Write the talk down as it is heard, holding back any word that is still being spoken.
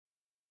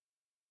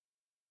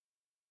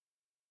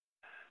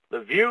The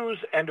views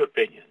and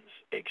opinions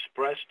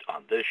expressed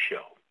on this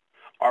show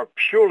are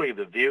purely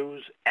the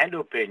views and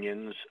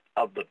opinions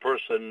of the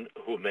person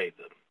who made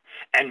them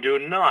and do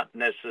not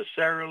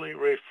necessarily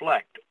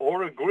reflect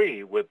or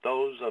agree with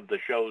those of the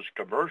show's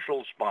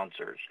commercial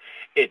sponsors,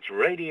 its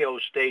radio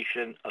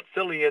station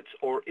affiliates,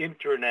 or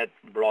internet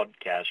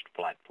broadcast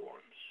platforms.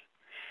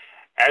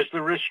 As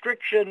the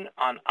restriction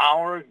on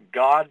our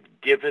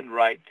God-given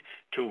right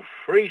to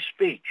free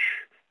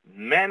speech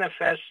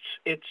manifests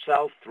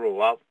itself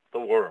throughout the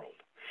world,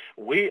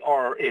 we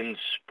are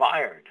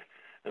inspired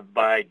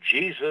by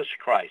Jesus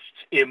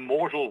Christ's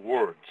immortal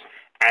words,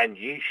 and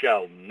ye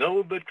shall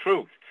know the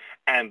truth,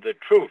 and the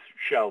truth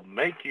shall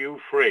make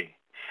you free.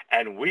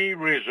 And we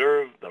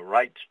reserve the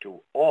rights to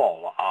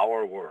all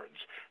our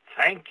words.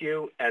 Thank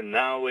you, and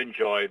now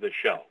enjoy the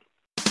show.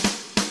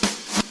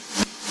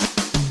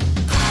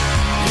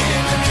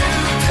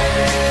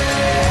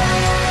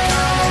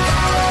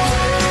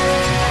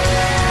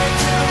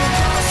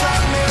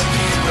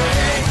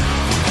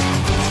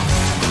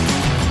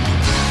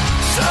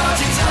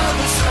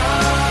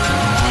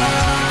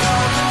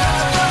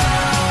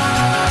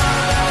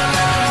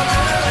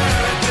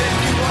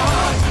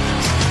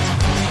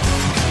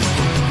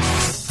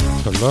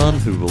 To learn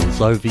who rules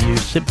over you,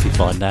 simply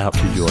find out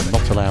who you are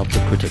not allowed to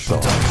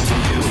criticise.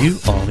 You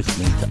are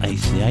listening to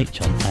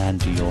ACH. I'm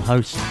Andy, your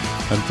host,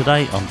 and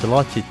today I'm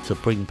delighted to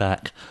bring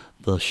back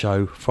the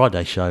show,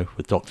 Friday show,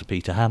 with Dr.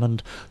 Peter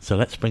Hammond. So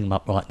let's bring him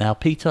up right now.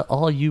 Peter,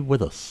 are you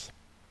with us?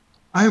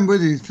 I am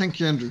with you.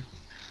 Thank you, Andrew.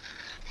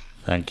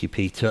 Thank you,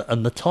 Peter.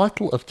 And the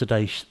title of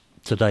today's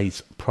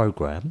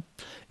programme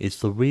is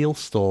The Real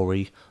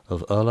Story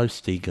of Erlo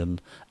Stegen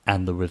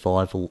and the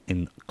Revival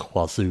in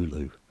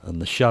KwaZulu. And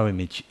the show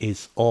image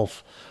is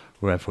of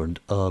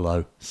Reverend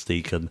Erlo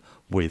Stegen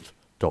with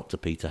Dr.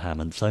 Peter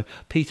Hammond. So,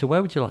 Peter,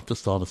 where would you like to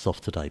start us off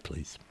today,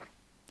 please?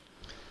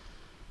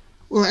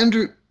 Well,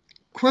 Andrew,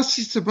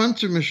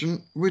 KwaZulu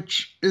Mission,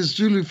 which is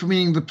Zulu for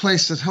meaning the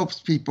place that helps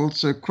people.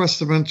 So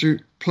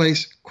KwaZulu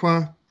place,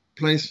 Kwa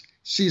place,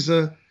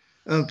 Caesar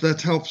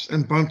that helps,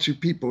 and Bantu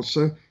people.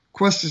 So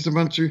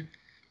KwaZulu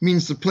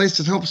means the place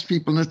that helps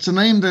people. And it's a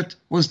name that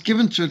was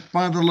given to it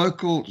by the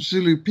local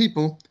Zulu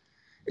people.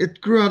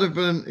 It grew out of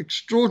an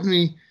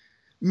extraordinary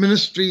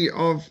ministry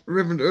of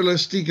Reverend Erlo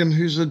Stegen,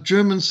 who's a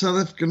German South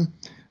African,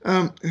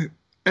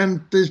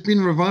 and there's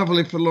been revival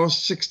there for the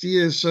last 60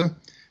 years. So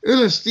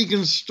Erlo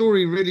Stegen's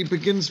story really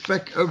begins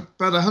back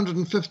about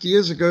 150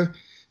 years ago.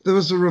 There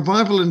was a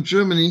revival in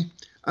Germany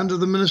under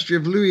the ministry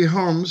of Louis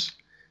Harms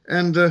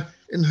and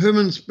in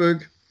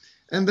Hermannsburg,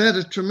 and they had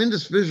a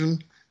tremendous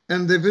vision,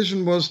 and their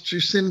vision was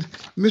to send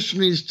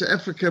missionaries to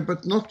Africa,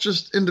 but not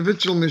just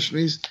individual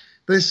missionaries,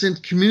 they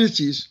sent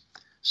communities.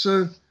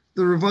 So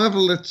the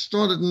revival that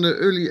started in the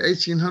early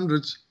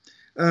 1800s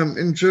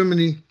in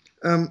Germany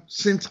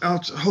sent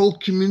out whole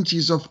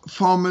communities of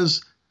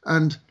farmers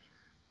and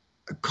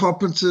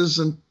carpenters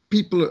and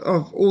people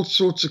of all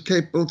sorts of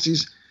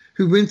capabilities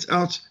who went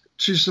out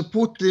to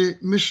support their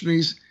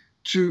missionaries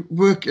to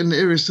work in the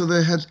area. So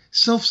they had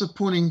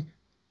self-supporting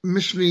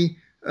missionary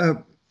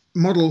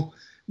model,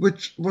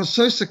 which was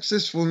so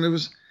successful, and there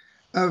was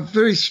a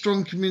very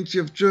strong community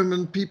of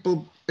German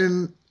people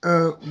in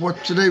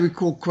what today we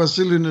call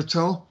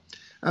KwaZulu-Natal,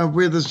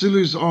 where the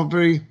Zulus are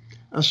very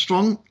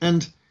strong,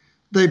 and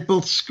they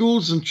built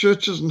schools and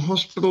churches and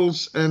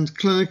hospitals and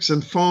clinics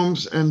and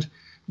farms, and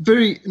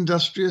very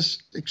industrious,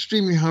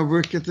 extremely high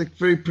work ethic,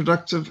 very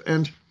productive,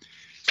 and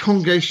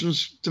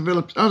congregations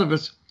developed out of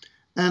it.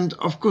 And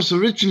of course,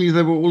 originally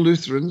they were all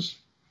Lutherans,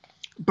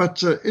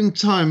 but in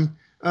time,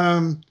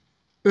 Erlo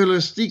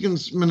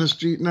Stegen's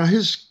ministry, now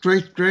his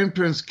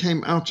great-grandparents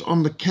came out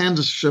on the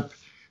Candace ship.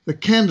 The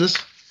Candace,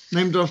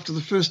 named after the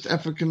first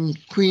African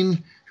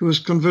queen who was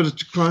converted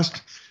to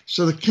Christ.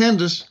 So the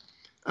Candace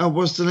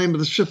was the name of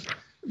the ship,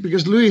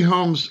 because Louis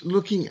Harms,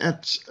 looking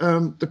at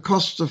the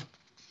cost of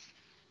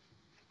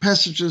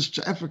passages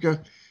to Africa,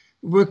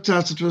 worked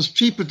out it was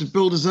cheaper to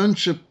build his own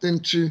ship than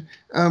to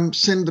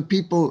send the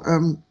people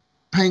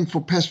paying for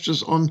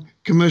passages on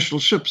commercial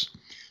ships.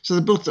 So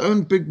they built their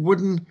own big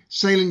wooden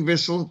sailing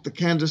vessel, the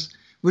Candace,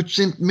 which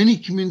sent many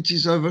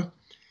communities over.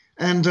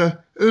 And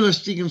Erlo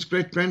Stegen's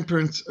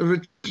great-grandparents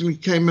originally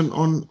came in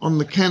on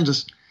the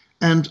Candace.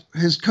 And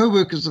his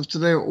co-workers of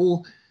today are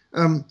all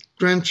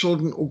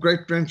grandchildren or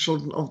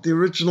great-grandchildren of the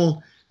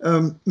original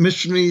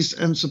missionaries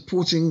and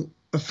supporting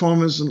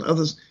farmers and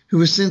others who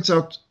were sent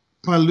out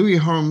by Louis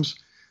Harms,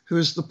 who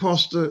is the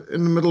pastor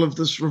in the middle of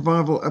this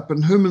revival up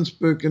in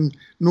Hermannsburg in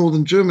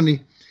northern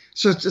Germany.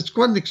 So it's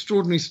quite an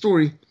extraordinary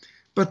story.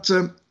 But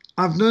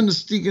I've known the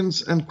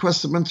Stegens and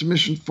KwaZulu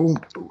Mission for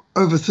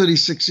over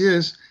 36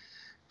 years,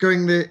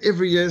 going there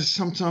every year,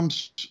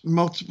 sometimes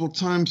multiple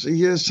times a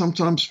year,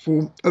 sometimes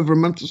for over a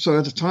month or so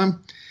at a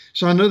time.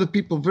 So I know the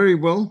people very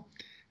well,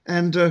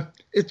 and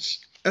it's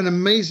an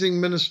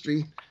amazing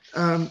ministry,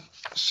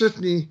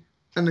 certainly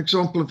an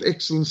example of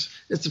excellence.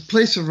 It's a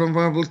place of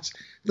revival. It's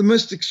the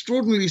most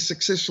extraordinarily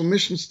successful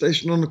mission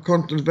station on the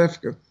continent of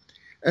Africa.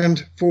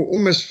 And for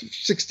almost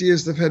 60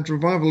 years, they've had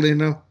revival there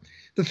now.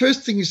 the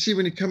first thing you see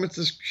when you come into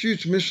this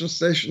huge mission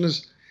station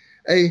is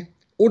a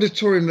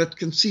auditorium that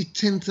can seat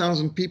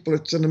 10,000 people.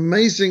 It's an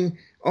amazing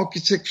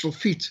architectural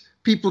feat.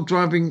 People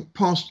driving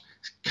past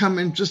come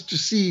in just to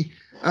see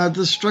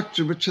the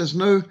structure, which has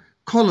no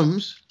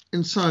columns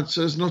inside,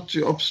 so as not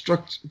to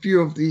obstruct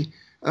view of the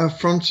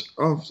front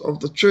of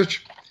the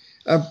church.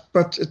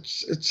 But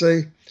it's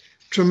a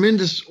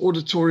tremendous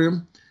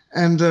auditorium.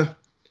 And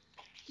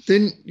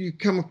then you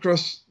come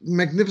across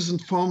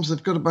magnificent farms.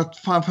 They've got about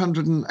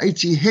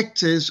 580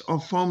 hectares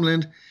of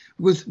farmland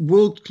with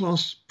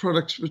world-class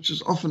products, which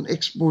is often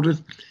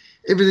exported.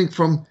 Everything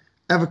from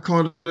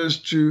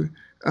avocados to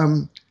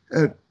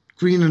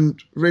green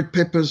and red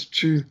peppers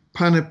to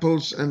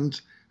pineapples and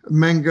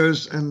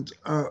mangoes and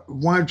a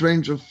wide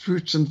range of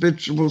fruits and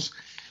vegetables,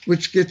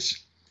 which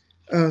gets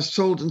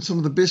sold in some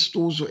of the best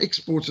stores or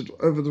exported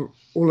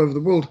all over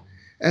the world.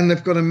 And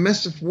they've got a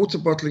massive water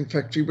bottling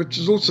factory, which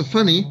is also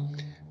funny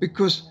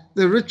because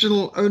the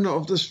original owner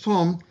of this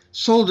farm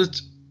sold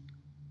it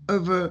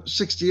over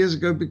 60 years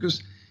ago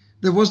because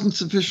there wasn't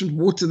sufficient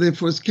water there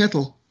for his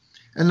cattle.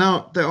 And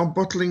now they are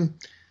bottling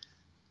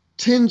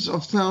tens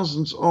of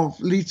thousands of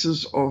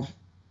liters of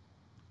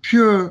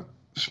pure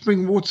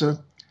spring water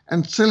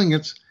and selling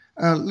it,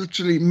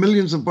 literally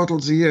millions of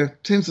bottles a year,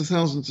 tens of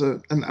thousands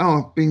an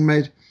hour being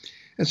made.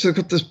 And so I've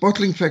got this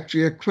bottling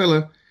factory,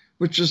 Aquila,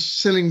 which is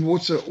selling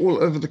water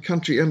all over the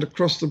country and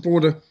across the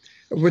border,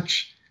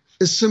 which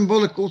is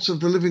symbolic also of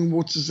the living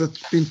waters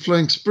that's been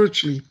flowing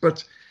spiritually.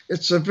 But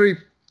it's a very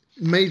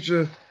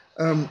major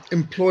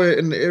employer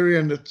in the area,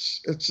 and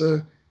it's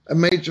a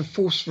major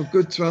force for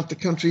good throughout the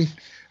country.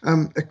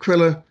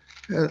 Aquila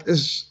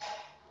is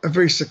a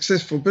very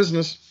successful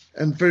business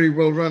and very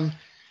well run,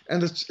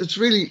 and it's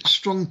really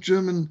strong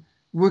German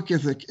work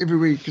ethic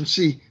everywhere you can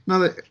see. Now,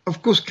 they,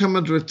 of course, come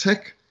under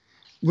attack.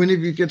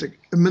 Whenever you get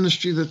a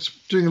ministry that's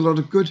doing a lot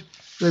of good,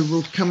 they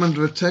will come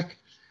under attack.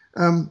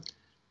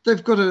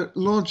 They've got a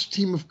large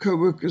team of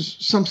co-workers,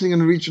 something in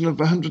the region of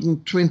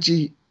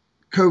 120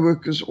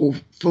 co-workers or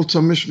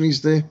full-time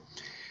missionaries there,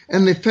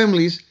 and their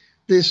families.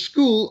 Their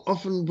school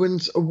often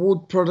wins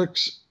award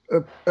products.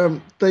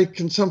 They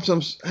can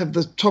sometimes have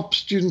the top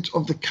student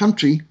of the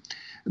country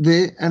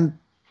there, and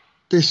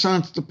their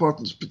science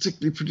departments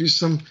particularly produce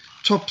some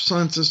top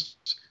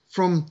scientists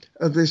from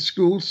their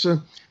school.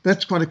 So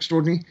that's quite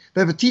extraordinary.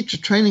 They have a teacher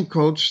training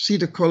college,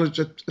 Cedar College,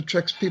 that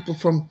attracts people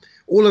from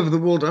all over the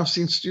world. I've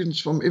seen students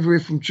from everywhere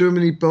from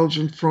Germany,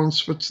 Belgium, France,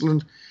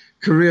 Switzerland,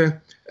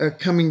 Korea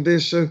coming there.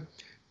 So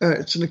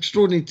it's an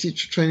extraordinary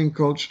teacher training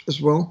college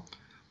as well.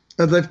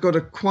 They've got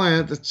a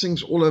choir that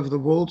sings all over the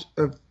world,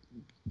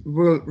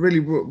 really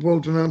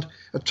world-renowned.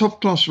 A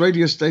top-class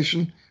radio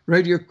station,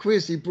 Radio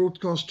Kwezi,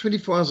 broadcasts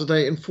 24 hours a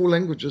day in 4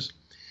 languages,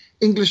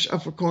 English,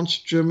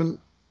 Afrikaans, German,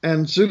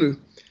 and Zulu.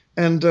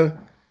 And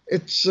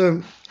it's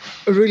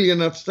really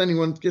an outstanding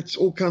one. It gets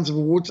all kinds of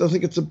awards. I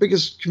think it's the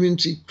biggest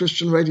community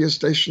Christian radio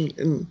station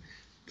in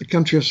the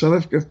country of South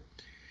Africa.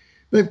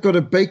 They've got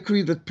a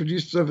bakery that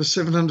produces over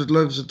 700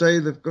 loaves a day.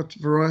 They've got a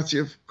variety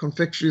of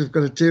confectionery. They've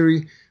got a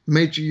dairy,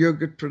 major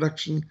yogurt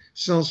production,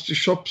 sells to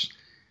shops,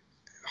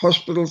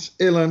 hospitals,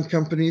 airline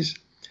companies.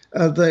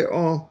 They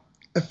are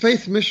a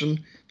faith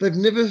mission. They've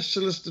never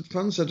solicited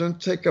funds. They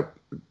don't take up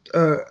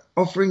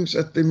offerings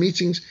at their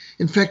meetings.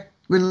 In fact,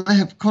 when they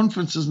have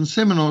conferences and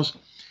seminars,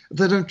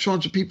 they don't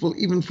charge people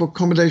even for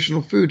accommodation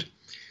or food.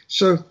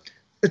 So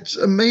it's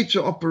a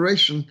major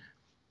operation.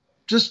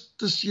 Just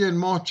this year in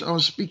March, I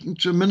was speaking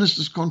to a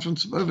ministers'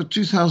 conference of over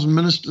 2,000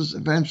 ministers,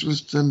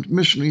 evangelists, and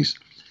missionaries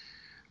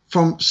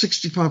from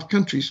 65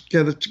 countries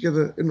gathered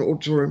together in the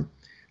auditorium.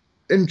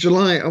 In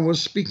July, I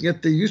was speaking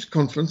at their youth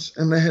conference,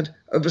 and they had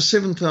over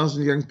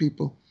 7,000 young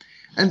people.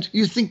 And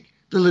you think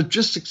the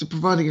logistics of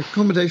providing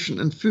accommodation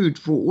and food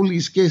for all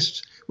these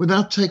guests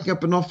without taking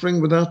up an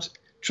offering, without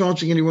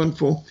charging anyone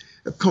for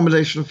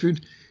accommodation or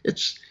food,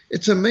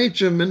 it's a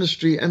major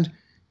ministry. And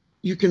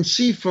you can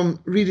see from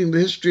reading the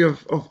history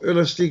of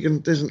Erlo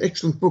Stegen, there's an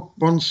excellent book,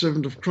 Bond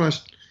Servant of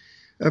Christ,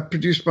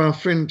 produced by our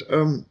friend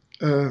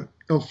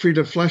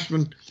Elfriede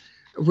Fleischmann,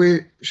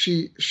 where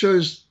she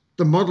shows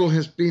the model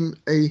has been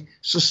a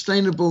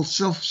sustainable,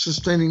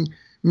 self-sustaining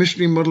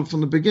missionary model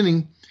from the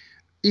beginning.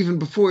 Even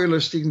before Erlo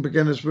Stegen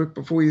began his work,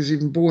 before he was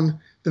even born,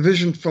 the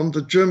vision from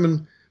the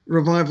German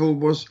revival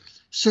was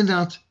send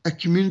out a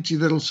community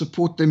that will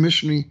support their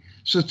missionary.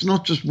 So it's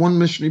not just one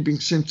missionary being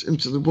sent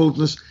into the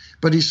wilderness,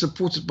 but he's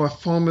supported by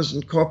farmers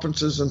and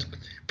carpenters and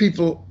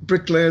people,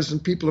 bricklayers,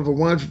 and people of a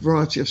wide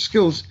variety of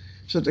skills.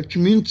 So the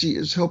community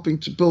is helping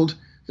to build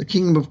the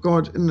kingdom of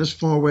God in this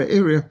faraway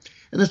area.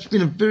 And it's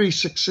been a very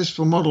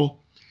successful model.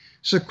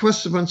 So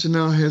KwaZulu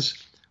now has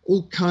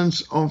all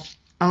kinds of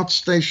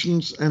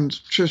outstations and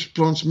church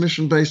plants,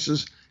 mission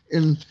bases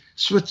in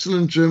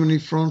Switzerland, Germany,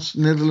 France,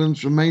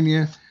 Netherlands,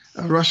 Romania,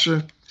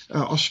 Russia,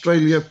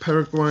 Australia,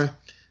 Paraguay,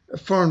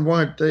 far and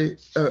wide.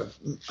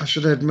 I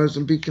should add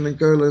Mozambique and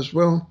Angola as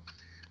well.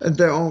 And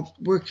they are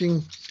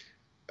working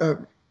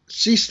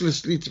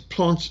ceaselessly to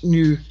plant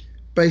new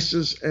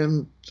bases,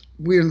 and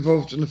we're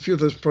involved in a few of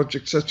those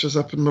projects, such as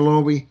up in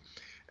Malawi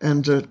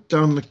and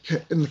down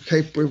in the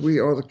Cape where we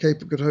are, the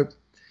Cape of Good Hope.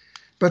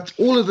 But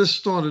all of this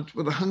started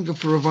with a hunger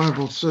for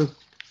revival. So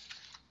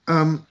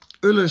Erlo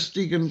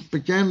Stegen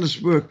began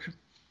this work.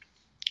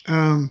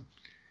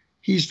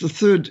 He's the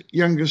third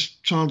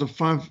youngest child of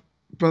 5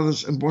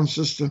 brothers and 1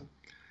 sister.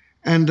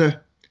 And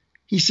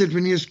he said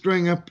when he was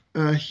growing up,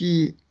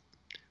 he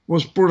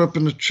was brought up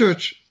in a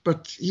church,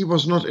 but he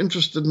was not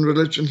interested in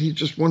religion. He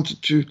just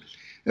wanted to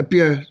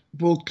be a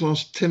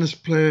world-class tennis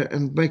player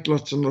and make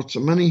lots and lots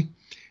of money.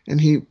 And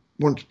he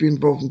wanted to be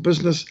involved in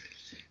business.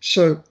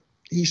 So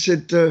he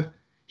said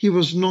he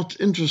was not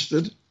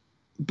interested,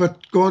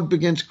 but God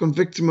began to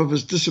convict him of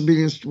his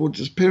disobedience towards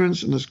his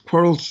parents and his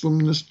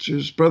quarrelsomeness to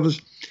his brothers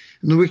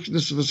and the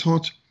wickedness of his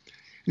heart.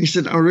 And he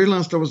said, I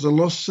realized I was a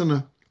lost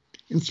sinner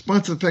in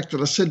spite of the fact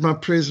that I said my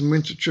prayers and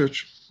went to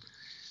church.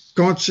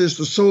 God says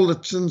the soul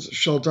that sins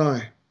shall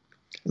die.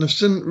 And if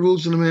sin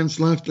rules in a man's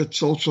life, that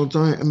soul shall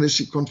die unless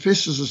he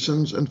confesses his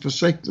sins and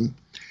forsake them.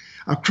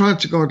 I cried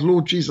to God,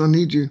 Lord Jesus, I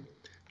need you.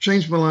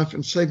 Change my life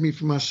and save me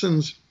from my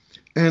sins.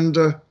 And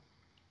the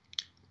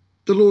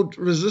Lord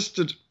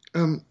resisted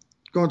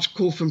God's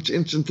call for him to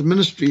enter into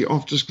ministry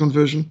after his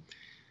conversion.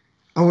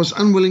 I was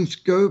unwilling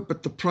to go,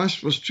 but the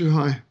price was too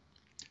high.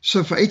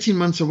 So for 18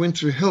 months I went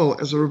through hell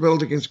as I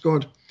rebelled against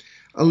God.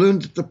 I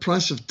learned that the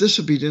price of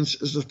disobedience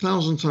is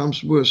 1,000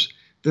 times worse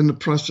than the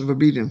price of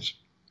obedience.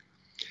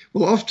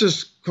 Well, after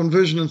his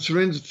conversion and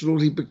surrender to the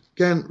Lord, he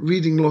began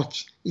reading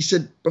lots. He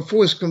said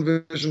before his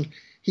conversion,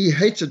 he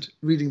hated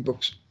reading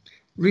books.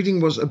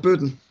 Reading was a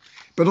burden.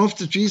 But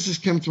after Jesus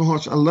came to my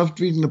heart, I loved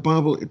reading the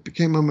Bible. It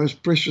became my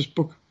most precious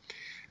book.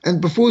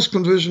 And before his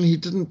conversion, he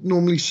didn't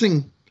normally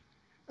sing.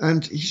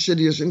 And he said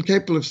he was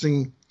incapable of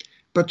singing.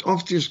 But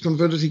after he was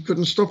converted, he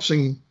couldn't stop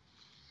singing.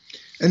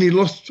 And he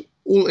lost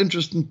all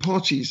interest in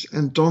parties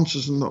and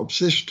dances and the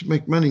obsession to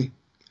make money.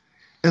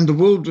 And the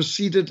world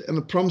receded, and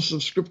the promises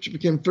of Scripture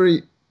became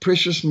very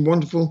precious and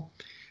wonderful.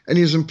 And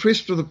he was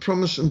impressed with the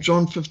promise in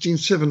John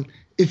 15:7,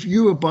 if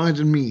you abide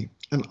in me,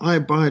 and I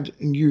abide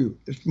in you,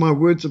 if my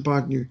words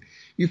abide in you,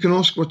 you can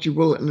ask what you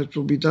will, and it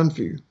will be done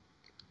for you.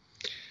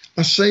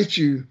 I say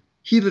to you,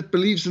 he that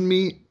believes in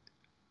me,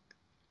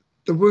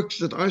 the works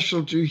that I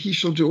shall do, he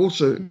shall do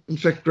also. In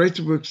fact,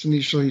 greater works than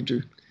he shall he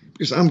do,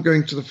 because I'm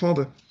going to the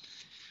Father.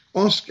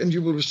 Ask and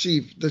you will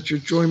receive, that your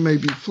joy may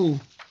be full.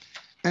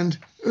 And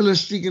Erlo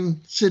Stegen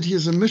said he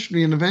is a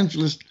missionary and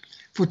evangelist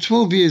for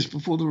 12 years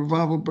before the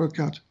revival broke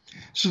out.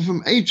 So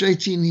from age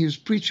 18, he was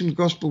preaching the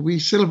gospel. We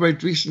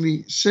celebrate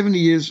recently 70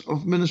 years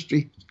of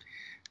ministry.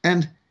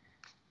 And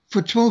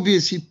for 12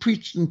 years, he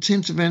preached in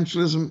tent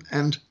evangelism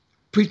and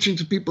preaching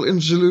to people in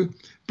Zulu,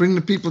 bringing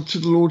the people to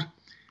the Lord.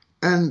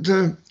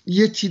 And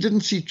yet he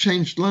didn't see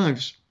changed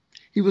lives.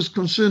 He was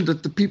concerned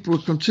that the people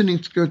were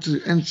continuing to go to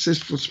the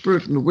ancestral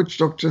spirit and the witch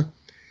doctor.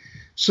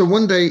 So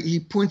one day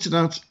he pointed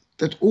out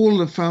that all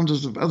the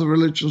founders of other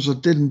religions are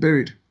dead and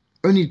buried.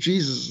 Only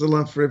Jesus is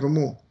alive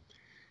forevermore.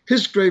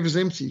 His grave is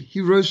empty.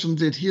 He rose from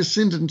the dead. He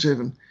ascended into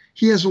heaven.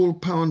 He has all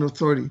power and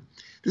authority.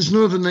 There's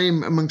no other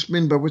name amongst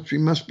men by which we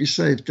must be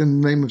saved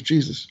than the name of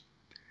Jesus.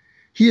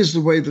 He is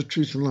the way, the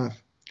truth, and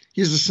life.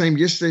 He is the same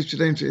yesterday,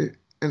 today,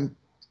 and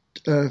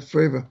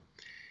forever.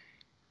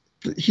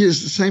 He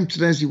is the same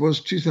today as he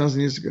was 2,000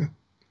 years ago.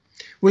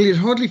 Well, he had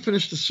hardly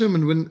finished the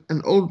sermon when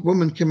an old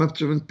woman came up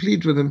to him and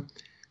pleaded with him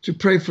to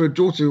pray for a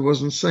daughter who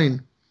was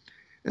insane.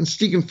 And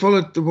Stegen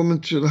followed the woman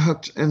to the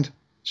hut and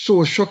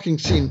saw a shocking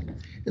scene.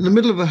 In the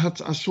middle of the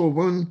hut, I saw a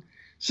woman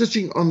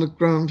sitting on the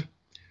ground,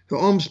 her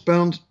arms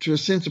bound to a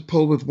center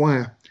pole with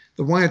wire.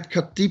 The wire had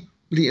cut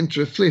deeply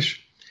into her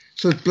flesh,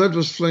 so that blood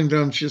was flowing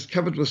down. She was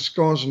covered with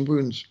scars and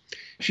wounds.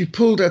 She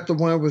pulled at the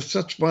wire with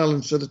such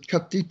violence that it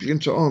cut deeply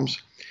into her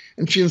arms,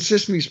 and she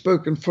incessantly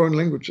spoke in foreign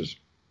languages.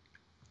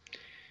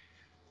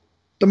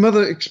 The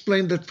mother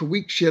explained that for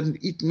weeks she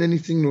hadn't eaten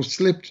anything nor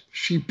slept.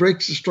 She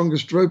breaks the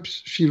strongest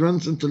ropes. She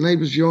runs into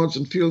neighbors' yards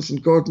and fields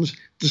and gardens,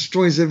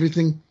 destroys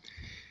everything.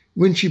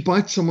 When she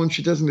bites someone,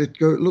 she doesn't let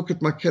go. Look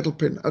at my cattle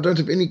pen. I don't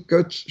have any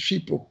goats,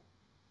 sheep, or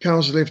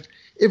cows left.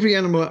 Every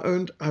animal I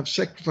owned, I've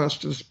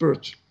sacrificed to the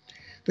spirits.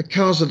 The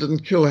cows I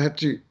didn't kill, I had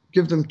to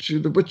give them to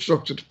the witch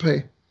doctor to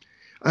pay.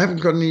 I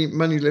haven't got any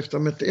money left.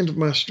 I'm at the end of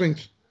my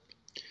strength.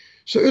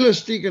 So Erlo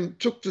Stegen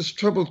took this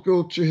troubled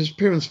girl to his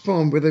parents'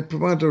 farm, where they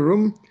provided a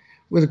room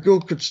where the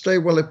girl could stay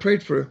while they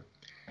prayed for her.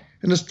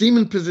 And this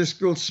demon-possessed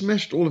girl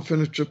smashed all the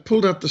furniture,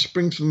 pulled out the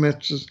springs from the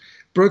mattresses,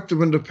 broke the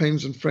window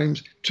panes and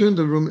frames, turned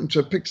the room into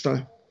a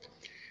pigsty.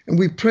 And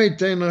we prayed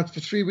day and night for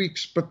 3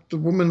 weeks, but the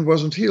woman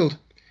wasn't healed.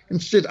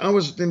 Instead, I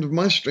was at the end of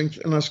my strength,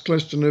 and I was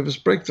close to nervous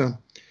breakdown.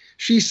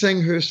 She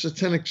sang her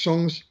satanic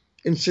songs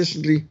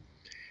incessantly,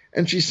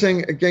 and she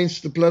sang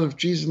against the blood of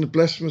Jesus in a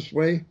blasphemous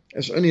way,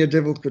 as only a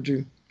devil could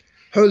do.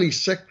 Holy,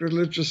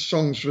 sacrilegious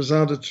songs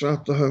resounded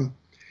throughout the home.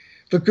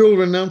 The girl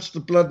renounced the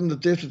blood and the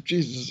death of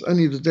Jesus as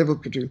only the devil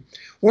could do.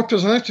 What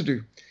was I to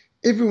do?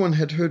 Everyone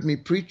had heard me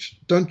preach,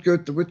 don't go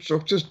to the witch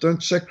doctors,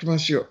 don't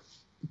sacrifice your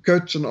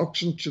goats and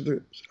oxen to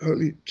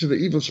the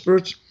evil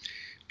spirits.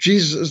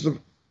 Jesus is the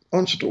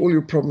answer to all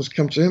your problems,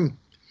 come to him.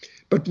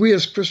 But we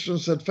as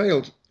Christians had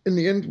failed. in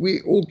the end,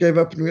 we all gave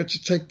up and we had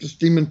to take this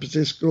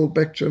demon-possessed girl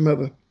back to her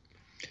mother.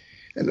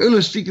 And Erlo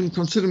Stegen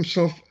considered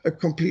himself a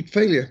complete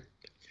failure.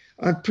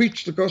 I'd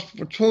preached the gospel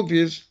for 12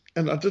 years,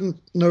 and I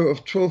didn't know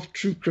of 12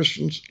 true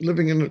Christians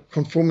living in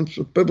conformance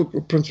with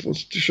biblical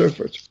principles to show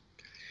for it.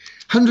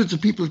 Hundreds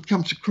of people had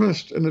come to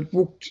Christ and had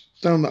walked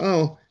down the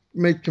aisle,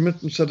 made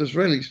commitments at his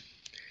rallies.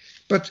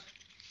 But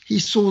he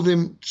saw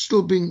them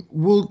still being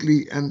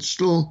worldly and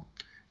still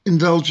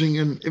indulging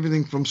in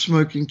everything from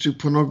smoking to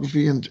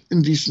pornography and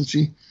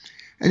indecency.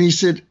 And he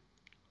said,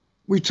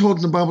 we're told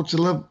in the Bible to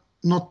love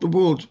not the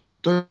world,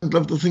 don't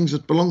love the things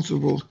that belong to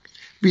the world.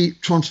 Be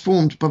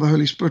transformed by the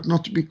Holy Spirit,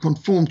 not to be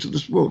conformed to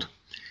this world.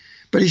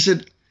 But he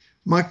said,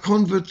 my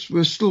converts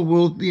were still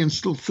worldly and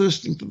still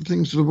thirsting for the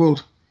things of the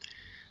world.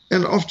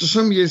 And after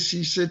some years,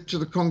 he said to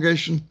the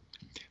congregation,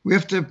 we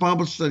have to have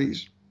Bible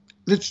studies.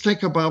 Let's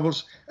take our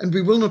Bibles, and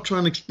we will not try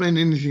and explain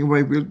anything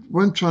away. We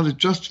won't try to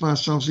justify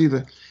ourselves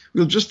either.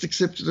 We'll just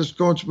accept it as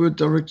God's word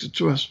directed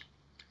to us.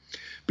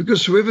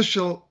 Because whoever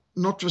shall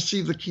not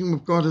receive the kingdom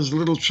of God as a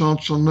little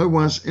child shall no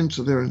wise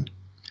enter therein.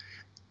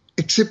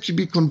 Except you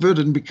be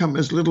converted and become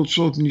as little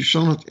children, you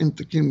shall not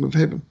enter the kingdom of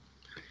heaven.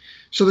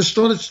 So they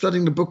started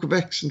studying the book of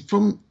Acts, and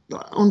from the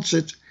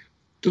onset,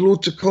 the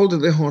Lord took hold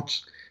of their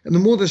hearts. And the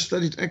more they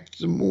studied Acts,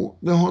 the more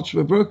their hearts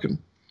were broken.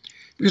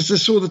 Because they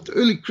saw that the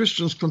early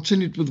Christians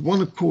continued with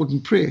one accord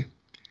in prayer.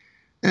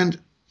 And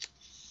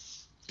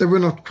they were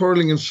not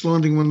quarreling and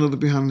slandering one another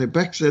behind their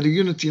backs. They had a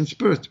unity in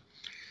spirit.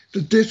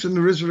 The death and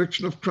the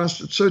resurrection of Christ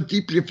had so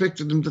deeply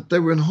affected them that they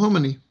were in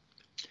harmony.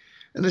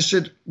 And they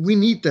said, we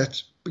need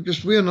that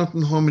because we are not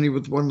in harmony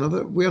with one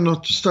another. We are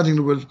not studying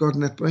the word of God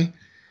in that way.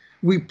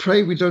 We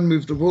pray, we don't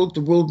move the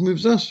world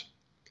moves us.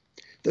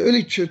 The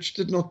early church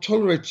did not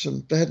tolerate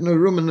sin. They had no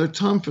room and no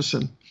time for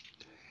sin.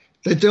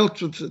 They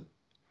dealt with it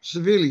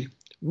severely.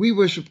 We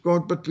worship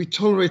God, but we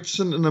tolerate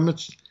sin in our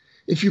midst.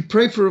 If you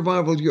pray for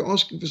revival, you're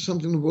asking for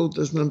something the world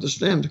doesn't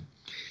understand.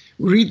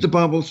 We read the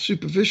Bible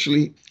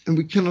superficially, and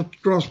we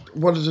cannot grasp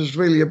what it is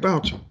really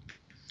about.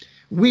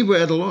 We were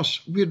at a loss.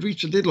 We had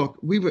reached a deadlock.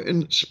 We were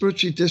in a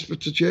spiritually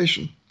desperate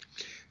situation.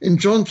 In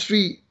John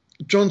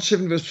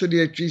 7, verse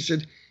 38, Jesus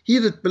said, he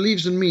that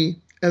believes in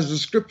me, as the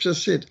scripture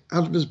said,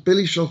 out of his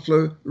belly shall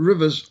flow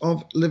rivers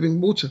of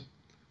living water.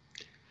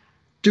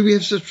 Do we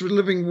have such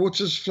living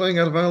waters flowing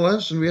out of our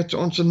lives? And we had to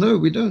answer, no,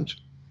 we don't.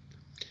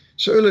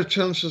 So Erlo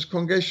challenged his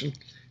congregation,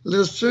 let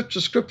us search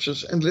the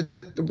scriptures and let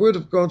the word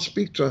of God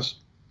speak to us.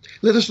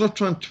 Let us not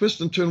try and twist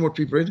and turn what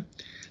we've read.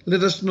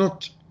 Let us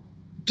not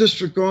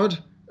disregard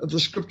the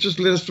scriptures.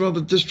 Let us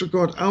rather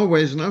disregard our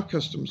ways and our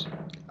customs,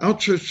 our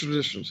church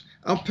traditions,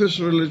 our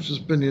personal religious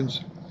opinions.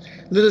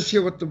 Let us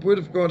hear what the word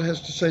of God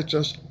has to say to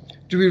us.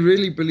 Do we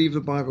really believe the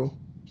Bible?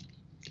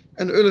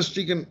 And Erlo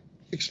Stegen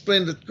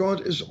explained that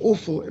God is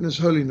awful in his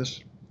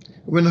holiness.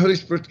 When the Holy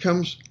Spirit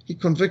comes, he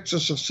convicts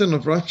us of sin,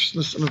 of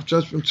righteousness, and of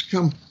judgment to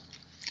come.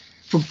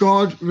 For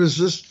God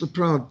resists the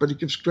proud, but he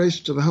gives grace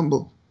to the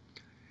humble.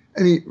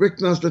 And he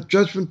recognized that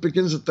judgment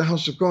begins at the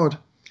house of God.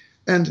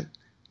 And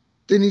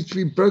there needs to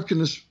be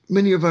brokenness.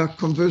 Many of our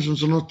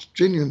conversions are not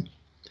genuine.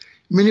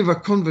 Many of our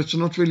converts are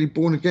not really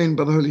born again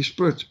by the Holy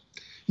Spirit.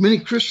 Many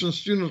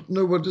Christians do not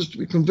know what it is to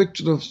be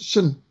convicted of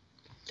sin.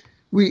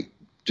 We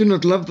do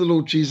not love the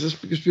Lord Jesus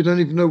because we don't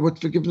even know what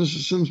forgiveness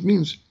of sins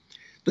means.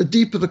 The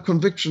deeper the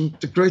conviction,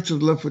 the greater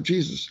the love for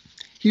Jesus.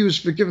 He who is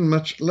forgiven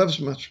much loves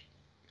much.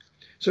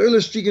 So Erlo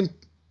Stegen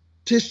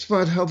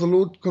testified how the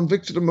Lord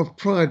convicted him of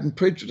pride and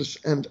prejudice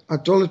and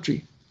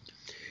idolatry.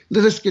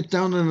 Let us get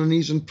down on our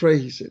knees and pray,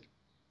 he said.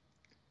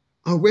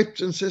 I wept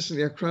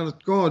incessantly. I cried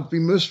out, God, be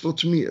merciful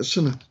to me, a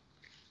sinner.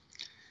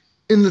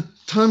 In the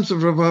times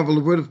of revival,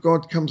 the word of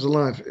God comes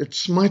alive. It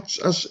smites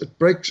us, it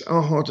breaks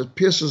our heart, it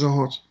pierces our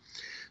heart.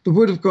 The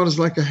word of God is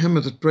like a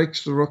hammer that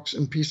breaks the rocks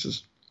in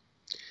pieces.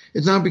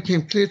 It now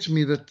became clear to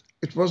me that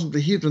it wasn't the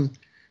heathen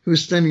who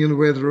was standing in the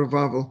way of the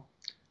revival.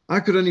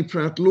 I could only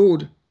pray out,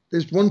 Lord,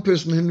 there's one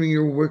person hindering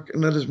your work,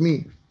 and that is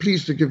me.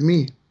 Please forgive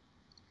me.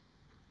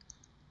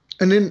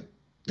 And then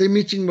their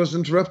meeting was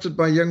interrupted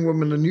by a young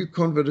woman, a new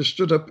convert, who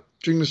stood up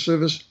during the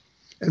service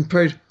and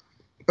prayed,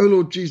 Oh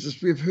Lord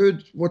Jesus, we have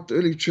heard what the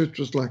early church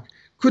was like.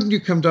 Couldn't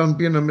you come down and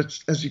be in our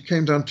midst as you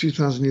came down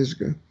 2,000 years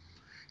ago?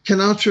 Can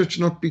our church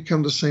not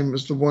become the same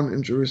as the one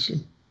in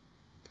Jerusalem?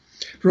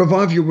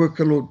 Revive your work,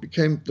 O Lord,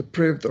 became the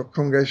prayer of the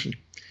congregation.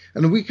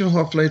 And a week and a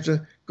half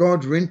later,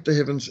 God rent the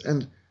heavens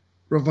and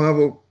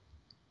revival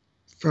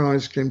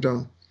fires came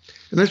down.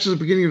 And that's the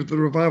beginning of the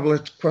revival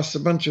at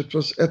KwaZulu. It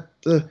was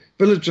at the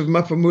village of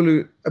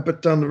Mapamulu, a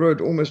bit down the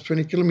road, almost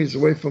 20 kilometers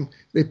away from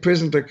their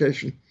present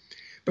location.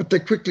 But they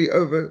quickly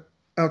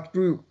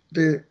outgrew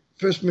their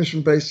first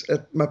mission base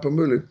at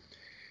Mapamulu.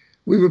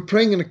 We were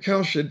praying in a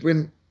cowshed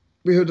when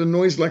we heard a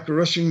noise like a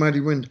rushing mighty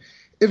wind.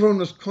 Everyone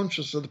was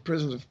conscious of the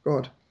presence of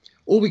God.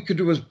 All we could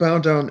do was bow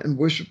down and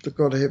worship the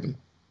God of heaven.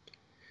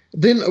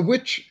 Then a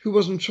witch who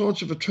was in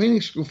charge of a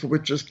training school for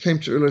witches came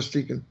to Erlo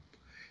Stegen.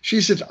 She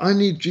said, I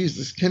need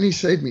Jesus. Can he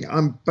save me?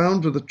 I'm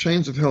bound with the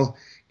chains of hell.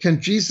 Can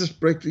Jesus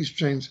break these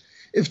chains?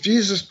 If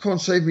Jesus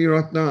can't save me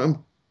right now,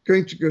 I'm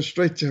going to go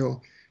straight to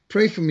hell.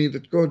 Pray for me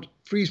that God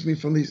frees me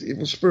from these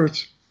evil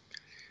spirits.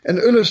 And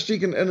Erlo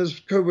Stegen and his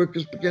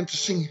co-workers began to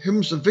sing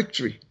hymns of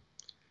victory,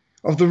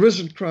 of the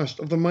risen Christ,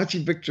 of the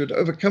mighty victory to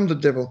overcome the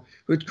devil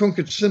who had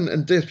conquered sin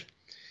and death.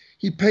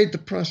 He paid the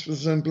price with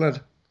his own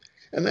blood.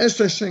 And as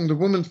they sang, the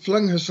woman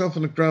flung herself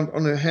on the ground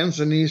on her hands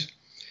and knees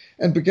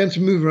and began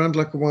to move around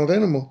like a wild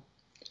animal.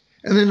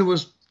 And then there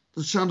was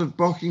the sound of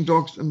barking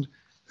dogs and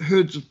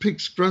herds of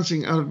pigs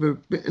grunting out of her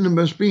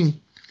innermost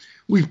being.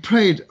 We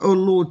prayed, "O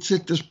Lord,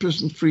 set this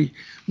person free,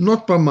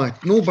 not by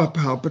might nor by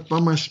power, but by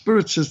my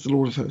spirit, says the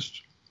Lord of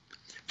hosts.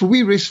 For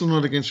we wrestle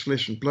not against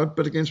flesh and blood,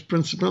 but against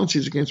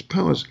principalities, against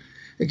powers,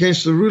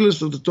 against the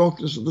rulers of the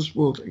darkness of this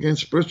world,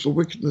 against spiritual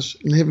wickedness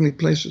in heavenly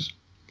places."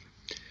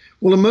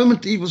 Well, the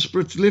moment the evil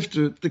spirits left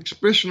her, the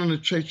expression on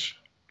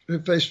her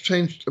face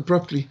changed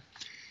abruptly.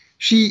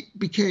 She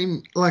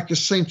became like a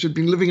saint who had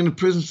been living in the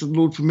presence of the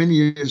Lord for many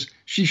years.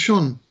 She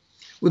shone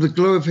with the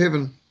glow of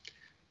heaven,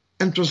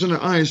 and it was in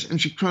her eyes,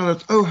 and she cried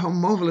out, "Oh, how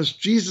marvelous!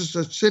 Jesus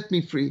has set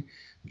me free.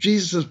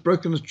 Jesus has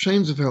broken the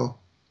chains of hell."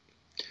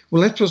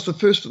 Well, that was the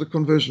first of the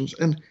conversions,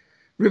 and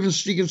Reverend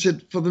Stegen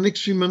said for the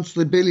next few months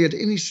they barely had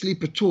any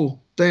sleep at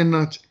all, day and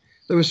night.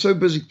 They were so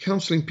busy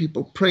counseling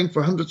people, praying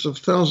for hundreds of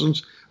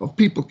thousands of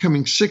people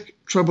coming sick,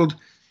 troubled,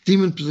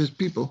 demon-possessed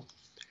people.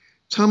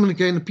 Time and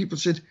again the people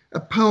said, "A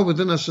power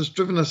within us has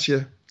driven us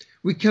here.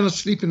 We cannot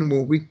sleep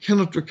anymore. We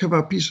cannot recover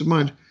our peace of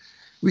mind.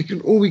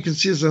 All we can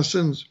see is our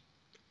sins."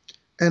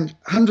 And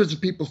hundreds of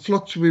people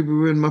flocked to where we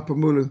were in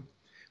Mapamulu.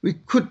 We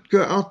could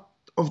go out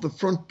of the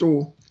front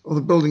door of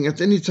the building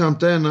at any time,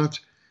 day and night,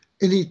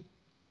 any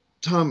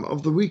time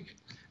of the week,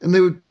 and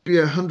there would be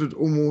 100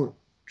 or more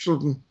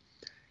children.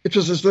 It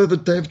was as though the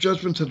day of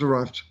judgment had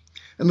arrived,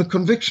 and the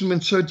conviction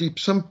went so deep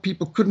some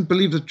people couldn't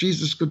believe that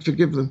Jesus could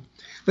forgive them.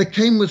 They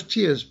came with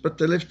tears, but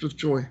they left with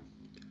joy.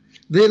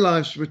 Their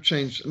lives were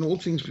changed, and all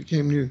things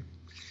became new.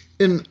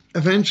 In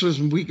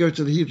evangelism, we go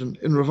to the heathen.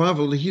 In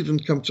revival, the heathen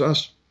come to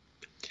us.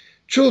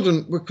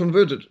 Children were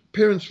converted.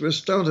 Parents were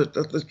astounded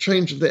at the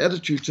change of their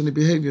attitudes and their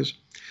behaviors.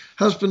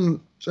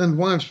 Husbands and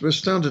wives were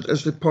astounded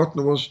as their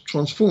partner was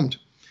transformed.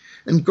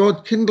 And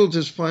God kindled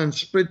his fire and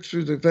spread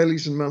through the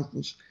valleys and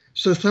mountains,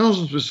 so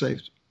thousands were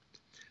saved.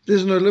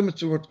 There's no limit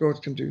to what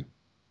God can do.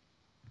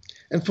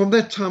 And from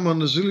that time on,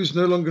 the Zulus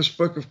no longer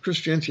spoke of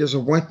Christianity as a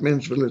white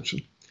man's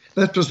religion.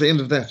 That was the end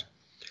of that.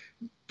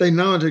 They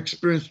now had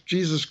experienced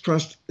Jesus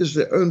Christ as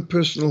their own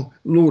personal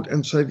Lord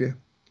and Savior.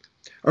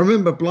 I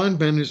remember a blind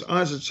man whose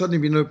eyes had suddenly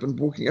been opened,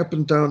 walking up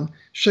and down,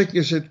 shaking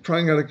his head,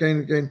 crying out again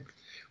and again,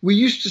 "We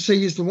used to say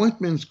he's the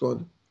white man's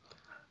God,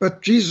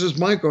 but Jesus is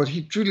my God.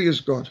 He truly is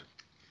God."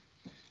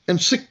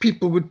 And sick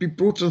people would be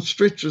brought on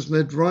stretchers and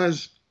they'd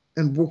rise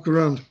and walk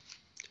around.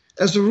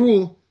 As a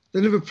rule,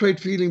 they never prayed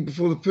for healing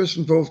before the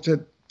person involved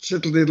had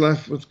settled their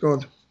life with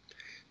God.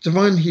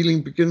 Divine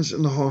healing begins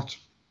in the heart.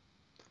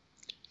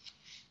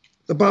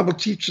 The Bible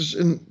teaches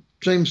in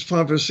James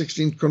 5 verse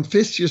 16,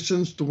 "Confess your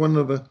sins to one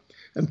another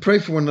and pray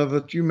for one another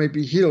that you may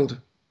be healed."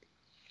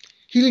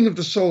 Healing of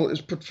the soul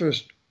is put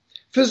first.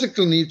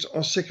 Physical needs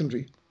are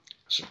secondary.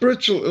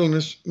 Spiritual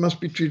illness must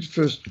be treated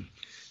first.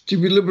 To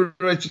be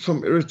liberated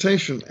from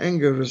irritation,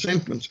 anger,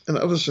 resentment, and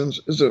other sins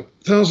is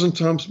 1,000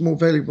 times more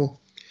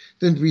valuable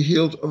than to be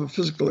healed of a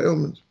physical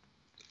ailment.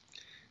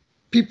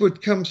 People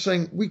would come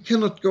saying, "We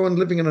cannot go on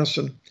living in our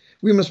sin.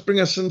 We must bring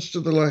our sins to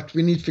the light.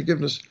 We need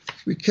forgiveness.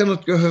 We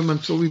cannot go home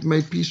until we've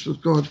made peace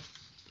with God."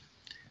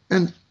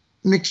 And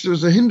next there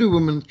was a Hindu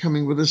woman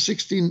coming with a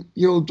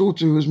 16-year-old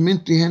daughter who was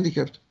mentally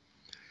handicapped.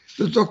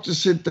 The doctor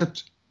said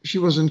that she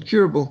was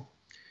incurable.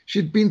 She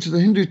had been to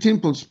the Hindu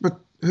temples, but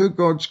her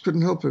gods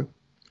couldn't help her.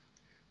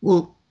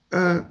 Well,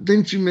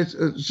 then she met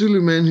a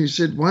Zulu man who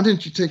said, "Why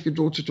don't you take your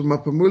daughter to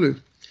Mapamulu?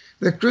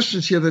 There are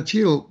Christians here that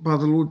heal by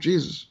the Lord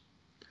Jesus.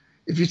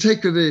 If you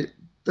take her there,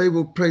 they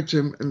will pray to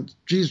him and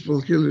Jesus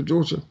will heal your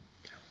daughter."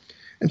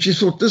 And she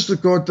thought, "This is the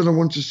God that I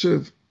want to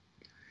serve."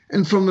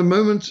 And from the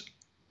moment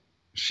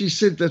she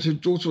said that her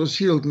daughter was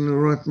healed in her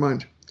right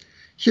mind,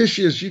 "Here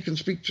she is, you can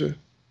speak to her."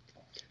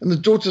 And the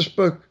daughter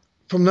spoke,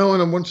 "From now on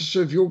I want to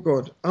serve your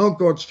God. Our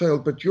gods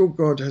failed, but your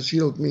God has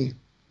healed me."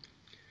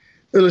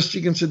 Erlo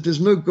Stegen said, "There's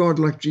no God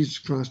like Jesus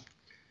Christ.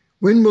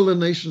 When will the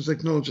nations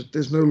acknowledge that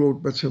there's no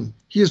Lord but him?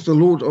 He is the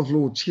Lord of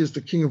lords. He is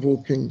the King of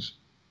all kings."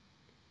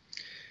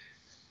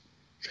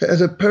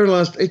 As a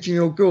paralyzed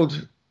 18-year-old girl,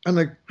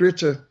 Anna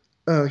Greta,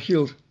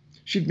 healed.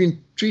 She'd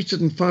been treated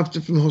in 5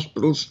 different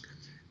hospitals,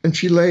 and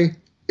she lay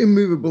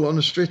immovable on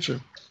a stretcher.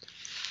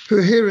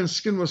 Her hair and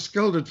skin was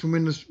scalded from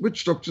when the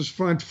witch doctors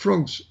fried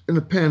frogs in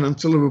a pan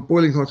until they were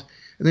boiling hot,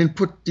 and then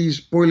put these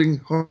boiling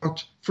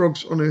hot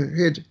frogs on her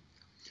head.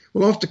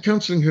 Well, after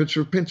counseling her to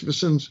repent of her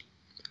sins,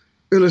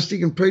 Erlo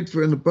Stegen prayed for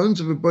her, and the bones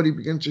of her body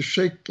began to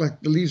shake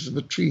like the leaves of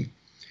a tree.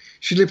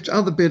 She leapt out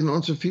of the bed and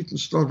onto her feet and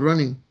started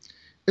running.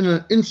 In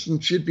an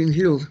instant, she had been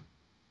healed.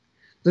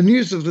 The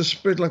news of this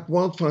spread like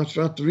wildfire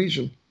throughout the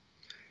region,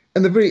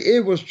 and the very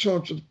air was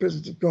charged with the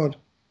presence of God.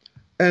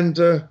 And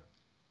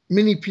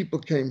many people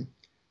came.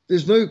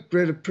 There's no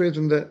greater prayer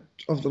than that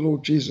of the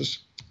Lord Jesus.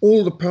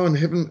 All the power in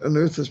heaven and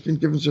earth has been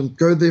given to him.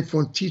 Go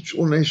therefore and teach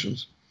all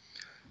nations,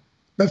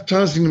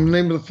 baptizing them in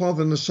the name of the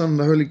Father and the Son and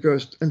the Holy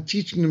Ghost, and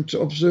teaching them to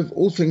observe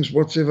all things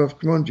whatsoever I've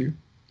commanded you.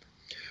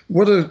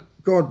 What a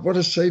God, what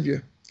a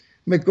Saviour.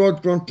 May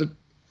God grant that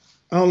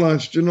our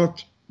lives do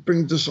not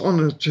bring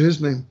dishonor to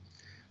his name,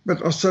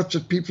 but are such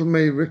that people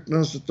may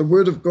recognize that the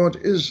word of God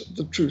is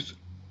the truth.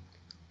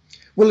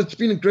 Well, it's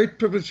been a great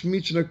privilege for me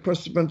to know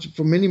KwaZulu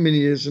for many, many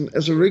years, and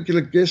as a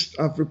regular guest,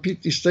 I've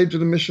repeatedly stayed with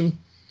the mission.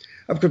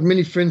 I've got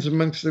many friends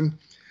amongst them.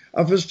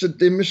 I've visited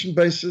their mission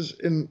bases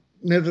in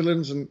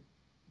Netherlands and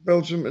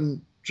Belgium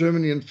and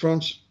Germany and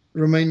France,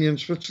 Romania and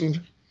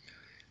Switzerland,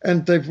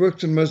 and they've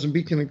worked in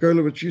Mozambique and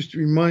Angola, which used to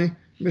be my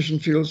mission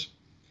fields.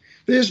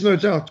 There's no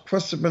doubt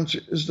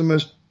KwaZulu is the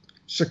most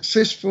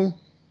successful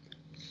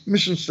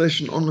mission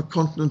station on the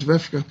continent of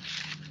Africa.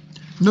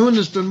 No one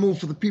has done more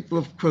for the people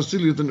of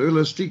KwaZulu than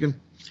Erlo Stegen.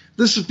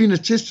 This has been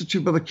attested to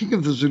by the King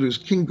of the Zulus,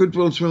 King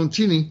Goodwill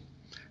Zwelithini,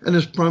 and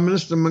his Prime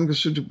Minister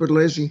Mangosuthu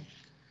Buthelezi,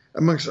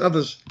 amongst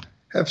others,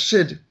 have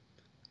said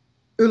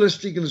Erlo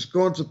Stegen is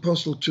God's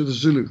apostle to the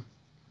Zulu,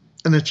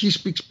 and that he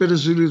speaks better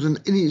Zulu than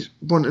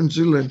anyone in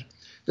Zululand.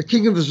 The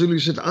King of the Zulu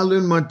said, I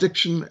learned my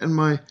diction and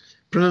my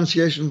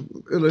pronunciation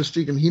from Erlo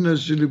Stegen. He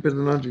knows Zulu better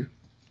than I do.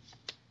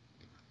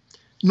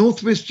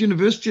 Northwest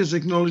University has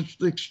acknowledged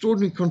the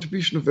extraordinary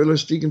contribution of Erlo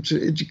Stegen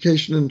to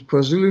education in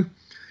KwaZulu,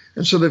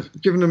 and so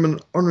they've given him an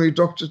honorary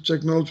doctorate to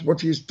acknowledge what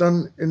he's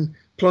done in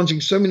planting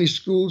so many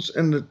schools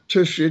and the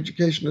tertiary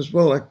education as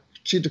well, like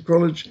Cedar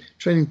College,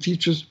 training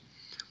teachers.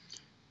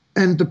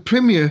 And the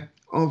Premier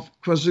of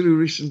KwaZulu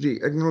recently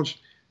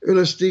acknowledged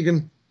Erlo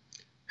Stegen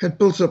had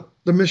built up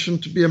the mission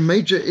to be a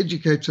major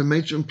educator,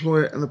 major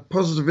employer, and a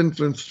positive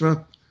influence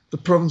throughout the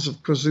province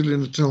of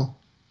KwaZulu-Natal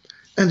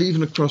and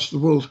even across the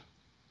world.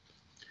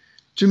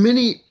 To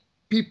many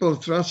people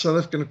throughout South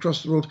Africa and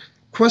across the world,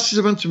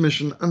 KwaZulu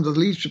mission under the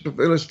leadership of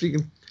Erlo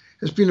Stegen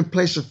has been a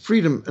place of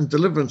freedom and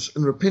deliverance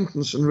and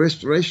repentance and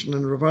restoration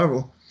and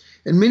revival.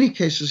 In many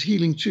cases,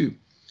 healing too.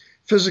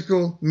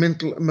 Physical,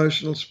 mental,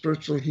 emotional,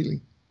 spiritual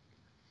healing.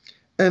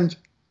 And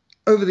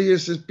over the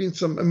years, there's been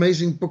some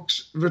amazing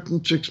books written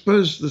to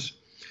expose this.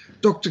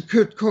 Dr.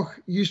 Kurt Koch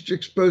used to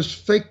expose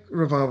fake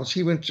revivals.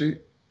 He went to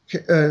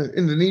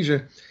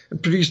Indonesia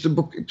and produced a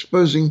book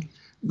exposing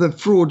the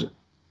fraud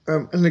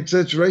and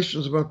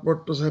exaggerations about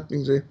what was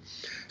happening there.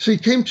 So he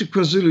came to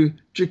KwaZulu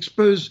to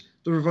expose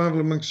the revival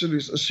amongst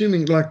Zulus,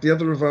 assuming, like the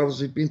other revivals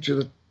he'd been to,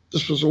 that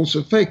this was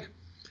also fake.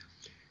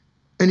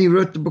 And he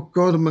wrote the book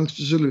God Amongst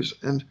the Zulus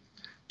and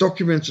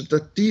documented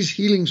that these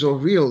healings are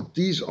real.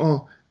 These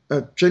are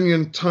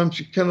genuine times.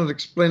 You cannot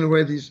explain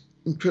away these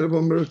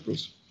incredible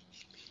miracles.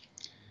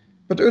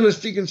 But Erlo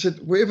Stegen said,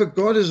 wherever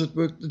God is at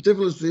work, the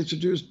devil is there to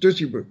do his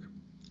dirty work,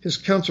 his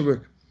counter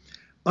work.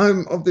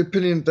 I'm of the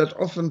opinion that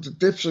often the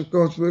depths of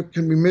God's work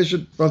can be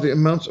measured by the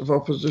amount of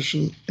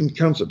opposition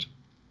encountered.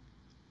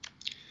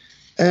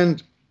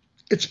 And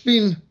it's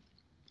been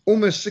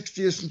almost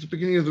 60 years since the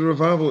beginning of the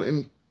revival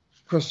in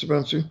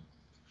KwaZulu,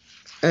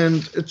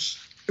 and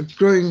it's a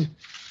growing,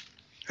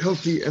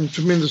 healthy and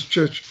tremendous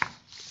church.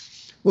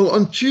 Well,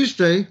 on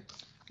Tuesday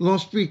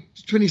last week,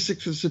 the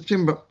 26th of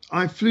September,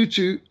 I flew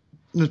to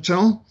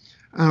Natal.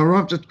 I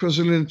arrived at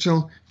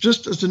KwaZulu-Natal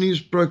just as the news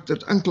broke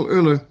that Uncle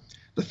Erlo,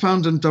 the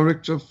founder and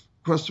director of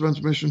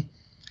KwaZulu Mission,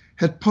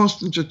 had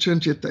passed into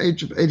eternity at the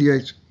age of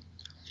 88.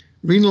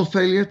 Renal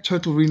failure,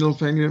 total renal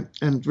failure,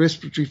 and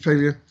respiratory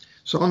failure.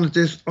 So on the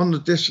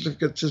death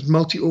certificate it says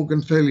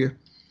multi-organ failure.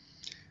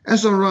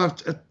 As I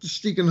arrived at the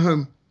Stegen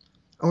home,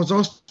 I was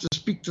asked to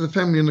speak to the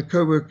family and the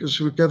co-workers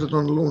who were gathered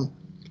on the lawn.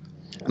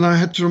 And I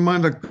had to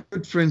remind our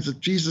good friends that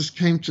Jesus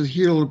came to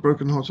heal the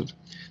brokenhearted,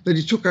 that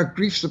he took our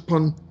griefs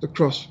upon the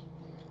cross.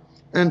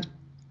 And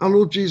our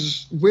Lord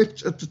Jesus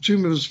wept at the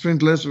tomb of his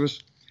friend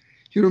Lazarus.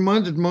 He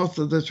reminded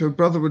Martha that her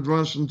brother would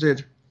rise from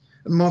dead,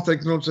 and Martha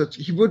acknowledged that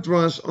he would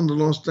rise on the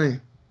last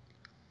day.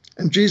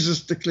 And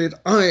Jesus declared,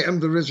 I am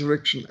the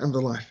resurrection and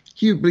the life.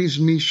 He who believes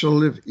in me shall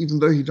live, even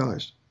though he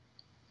dies.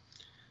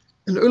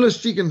 And Erlo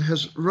Stegen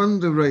has run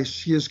the race.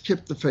 He has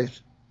kept the faith.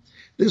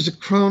 There's a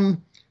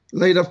crown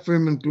laid up for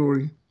him in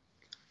glory.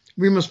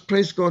 We must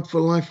praise God for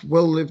a life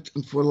well lived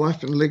and for a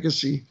life and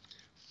legacy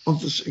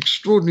of this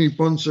extraordinary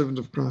bondservant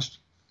of Christ.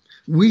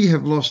 We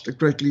have lost a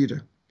great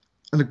leader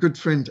and a good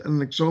friend and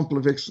an example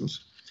of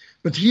excellence,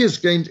 but he has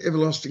gained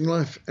everlasting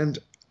life and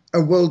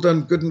a well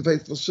done, good and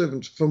faithful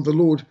servant from the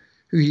Lord,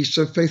 who he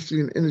so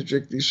faithfully and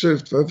energetically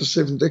served for over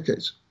 7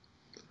 decades.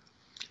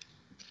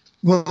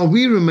 While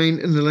we remain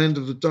in the land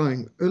of the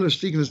dying, Erlo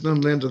Stegen is now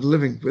in the land of the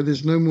living, where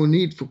there's no more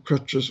need for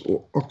crutches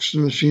or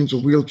oxygen machines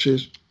or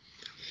wheelchairs.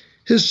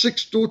 His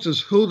 6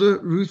 daughters, Hilda,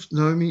 Ruth,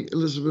 Naomi,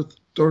 Elizabeth,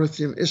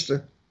 Dorothy, and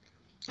Esther,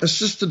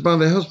 assisted by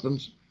their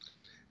husbands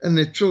and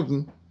their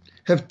children,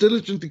 have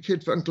diligently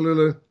cared for Uncle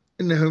Erlo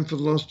in their home for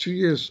the last 2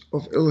 years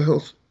of ill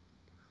health.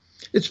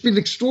 It's been an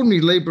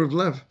extraordinary labor of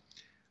love.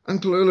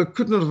 Uncle Erlo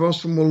could not have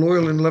asked for more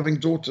loyal and loving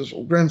daughters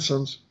or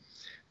grandsons,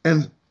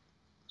 and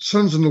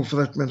sons-in-law for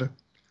that matter.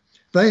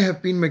 They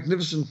have been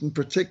magnificent in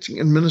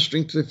protecting and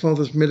ministering to their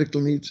father's medical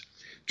needs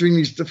during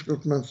these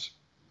difficult months.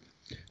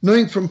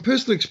 Knowing from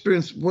personal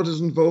experience what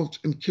is involved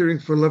in caring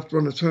for a loved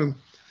one at home,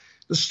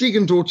 the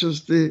Stegen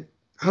daughters, their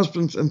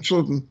husbands and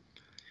children,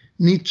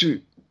 need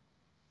to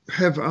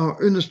have our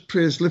earnest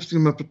prayers lifting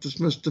them up at this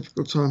most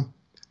difficult time.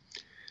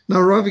 Now,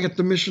 arriving at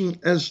the mission,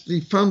 as the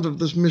founder of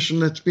this mission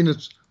that's been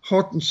its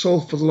heart and soul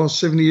for the last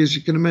 70 years,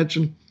 you can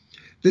imagine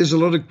there's a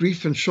lot of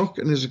grief and shock,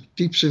 and there's a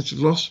deep sense of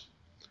loss.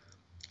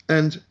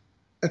 And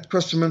at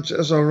KwaZulu,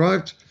 as I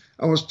arrived,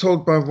 I was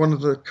told by one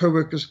of the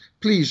co-workers,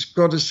 please,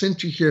 God has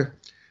sent you here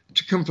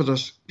to comfort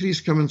us.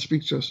 Please come and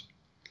speak to us.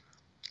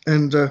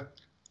 And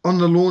on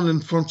the lawn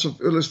in front of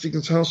Erlo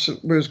Stegen's house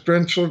were his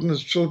grandchildren,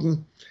 his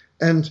children,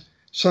 and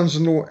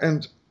sons-in-law,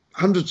 and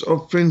hundreds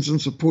of friends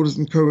and supporters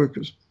and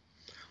co-workers.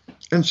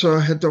 And so I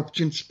had the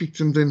opportunity to speak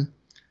to them then.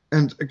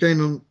 And again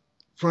on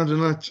Friday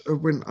night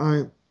when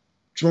I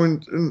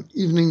joined in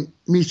evening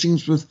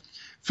meetings with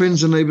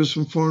friends and neighbours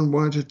from far and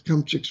wide, had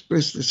come to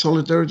express their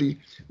solidarity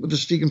with the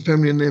Stegen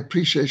family and their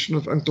appreciation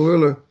of Uncle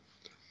Erlo.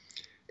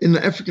 In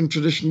the African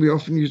tradition, we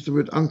often use the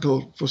word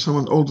uncle for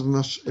someone older than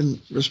us in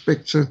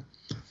respect to,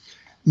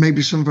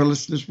 maybe some of our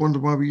listeners wonder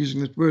why we're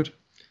using that word.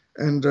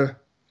 And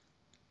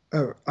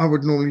I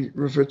would normally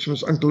refer to him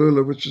as Uncle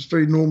Erlo, which is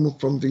very normal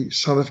from the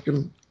South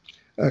African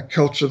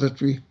culture,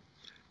 that we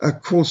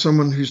call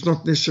someone who's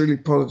not necessarily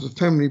part of the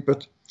family,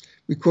 but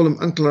we call him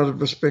uncle out of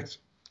respect.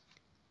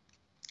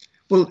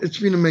 Well, it's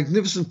been a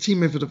magnificent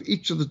team effort of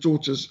each of the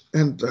daughters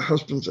and the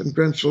husbands and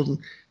grandchildren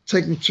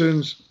taking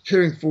turns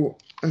caring for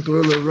Uncle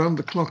Erlo around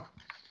the clock.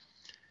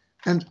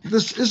 And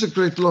this is a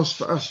great loss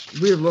for us.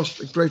 We have lost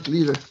a great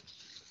leader.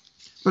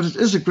 But it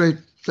is a great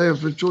day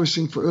of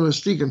rejoicing for Erlo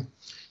Stegen.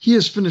 He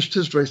has finished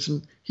his race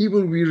and he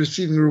will be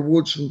receiving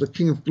rewards from the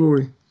King of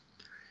Glory.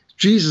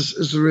 Jesus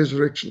is the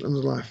resurrection and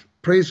the life.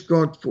 Praise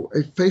God for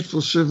a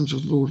faithful servant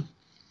of the Lord.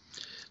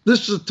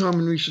 This is a time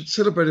when we should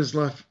celebrate his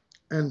life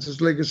and his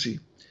legacy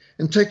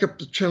and take up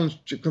the challenge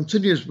to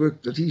continue his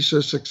work that he so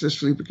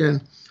successfully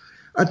began.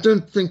 I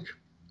don't think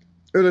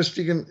Erlo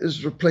Stegen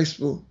is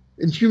replaceable.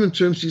 In human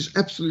terms, he's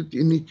absolutely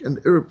unique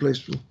and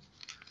irreplaceable.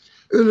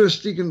 Erlo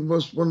Stegen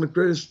was one of the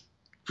greatest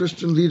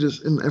Christian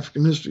leaders in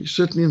African history,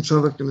 certainly in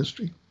South African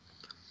history.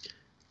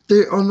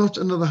 There are not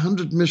another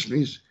 100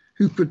 missionaries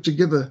who could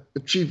together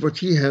achieve what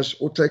he has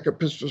or take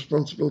up his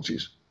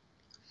responsibilities.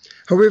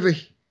 However,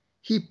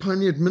 he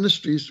pioneered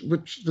ministries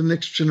which the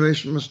next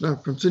generation must now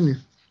continue.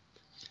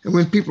 And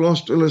when people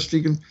asked Erlo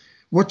Stegen,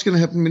 what's going to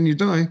happen when you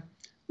die?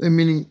 They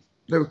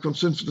were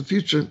concerned for the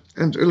future.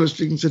 And Erlo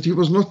Stegen said he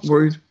was not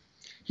worried.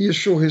 He is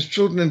sure his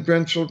children and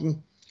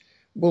grandchildren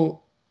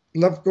will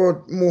love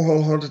God more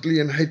wholeheartedly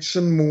and hate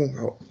sin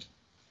more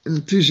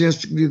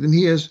enthusiastically than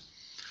he is.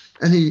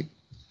 And he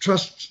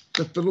trusts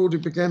that the Lord who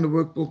began the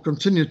work will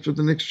continue it for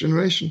the next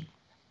generation.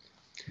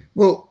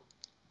 Well,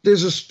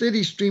 there's a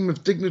steady stream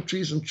of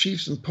dignitaries and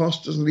chiefs and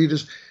pastors and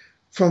leaders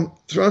from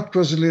throughout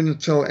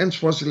KwaZulu-Natal and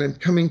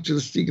Swaziland coming to the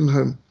Stegen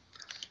home.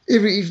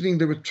 Every evening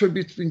there were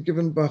tributes being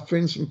given by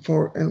friends from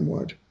far and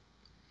wide.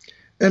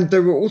 And they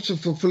were also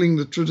fulfilling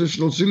the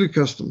traditional Zulu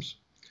customs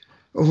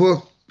of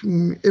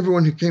welcoming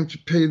everyone who came to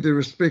pay their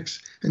respects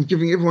and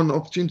giving everyone the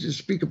opportunity to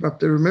speak about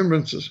their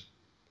remembrances.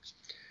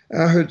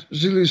 I heard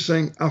Zulus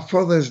saying, our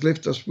father has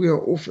left us, we are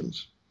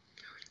orphans.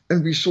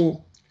 And we saw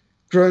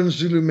grown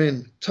Zulu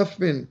men, tough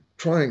men,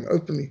 crying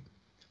openly.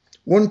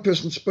 One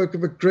person spoke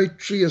of a great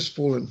tree has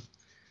fallen.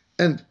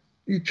 And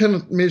you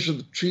cannot measure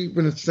the tree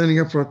when it's standing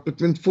upright, but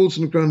when it falls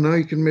on the ground now,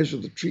 you can measure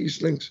the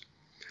tree's length.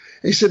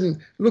 He said,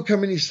 look how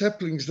many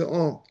saplings there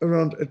are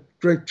around a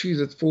great tree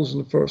that falls in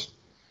the forest.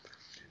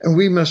 And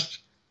we must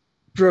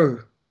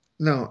grow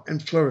now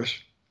and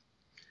flourish.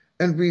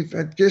 And we've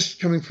had guests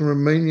coming from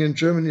Romania and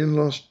Germany in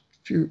the last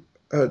few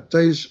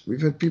days.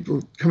 We've had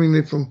people coming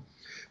there from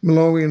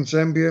Malawi and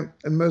Zambia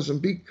and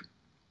Mozambique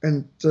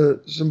and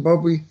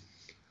Zimbabwe.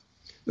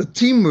 The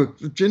teamwork,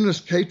 the generous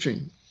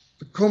catering,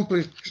 the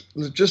complex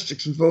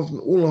logistics involved in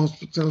all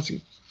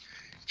hospitality,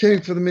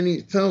 caring for the many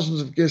thousands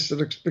of guests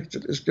that are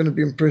expected is going to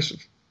be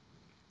impressive.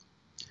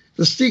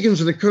 The Stegens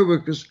and their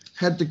co-workers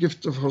had the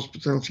gift of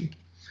hospitality.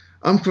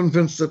 I'm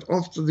convinced that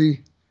after the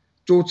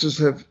daughters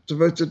have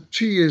devoted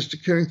 2 years to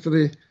caring for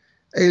their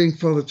ailing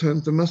father at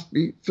home, they must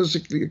be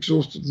physically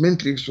exhausted,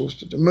 mentally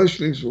exhausted,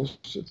 emotionally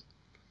exhausted.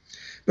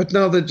 But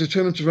now they're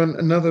determined to run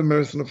another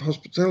marathon of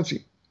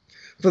hospitality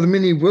for the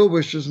many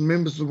well-wishers and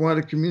members of the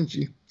wider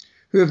community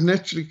who have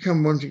naturally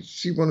come wanting to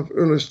see one of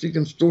Erlo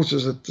Stegen's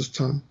daughters at this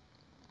time.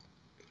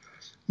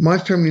 My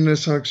family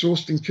knows how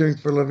exhausting caring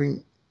for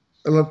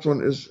a loved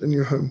one is in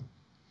your home.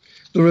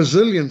 The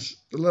resilience,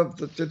 the love,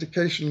 the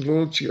dedication and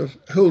loyalty of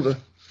Hilda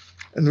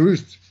and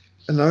Ruth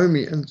and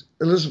Naomi and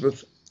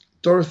Elizabeth,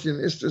 Dorothy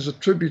and Esther is a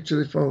tribute to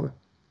their father.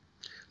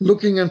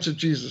 Looking unto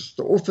Jesus,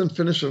 the author and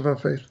finisher of our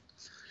faith,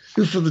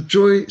 who for the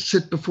joy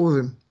set before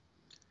them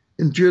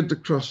endured the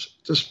cross,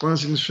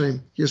 despising the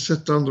shame. He has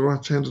sat down the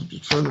right hand of the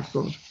throne of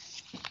God.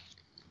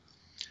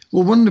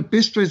 Well, one of the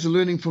best ways of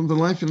learning from the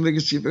life and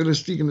legacy of Erlo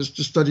Stegen is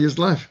to study his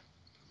life.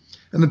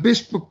 And the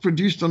best book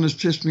produced on his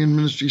testimony and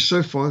ministry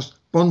so far is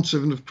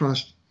Bondservant of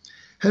Christ.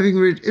 Having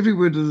read every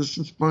word of this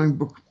inspiring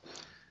book,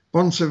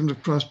 Bondservant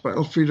of Christ by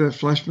Alfredo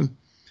Fleischmann,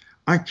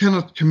 I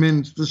cannot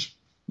commend this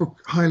book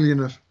highly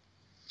enough.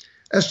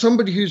 as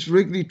somebody who's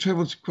regularly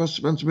travelled across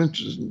the Bantu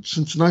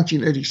since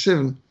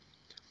 1987,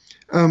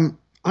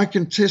 I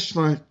can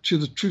testify to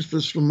the truth of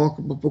this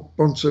remarkable book,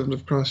 Bondservant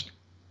of Christ.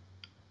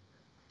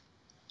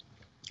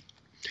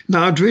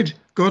 Now, I'd read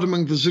God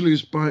Among the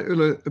Zulus by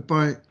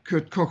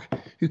Kurt Koch,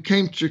 who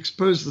came to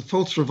expose the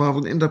false revival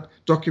and end up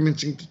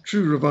documenting the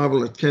true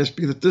revival at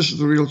KSP, that this is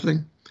the real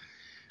thing.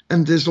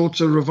 And there's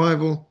also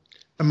Revival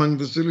Among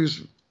the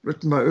Zulus,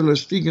 written by Erlo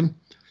Stegen.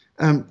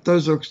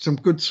 Those are some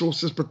good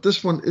sources, but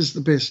this one is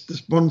the best,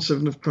 this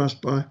Bondservant of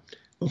Christ by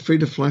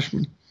Alfreda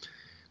Fleischmann.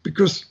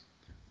 Because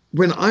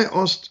when I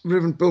asked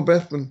Reverend Bill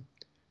Bathman,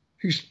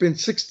 who spent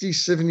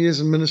 67 years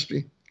in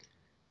ministry,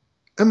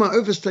 am I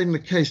overstating the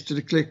case to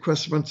declare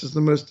KwaZulu as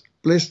the most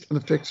blessed and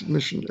effective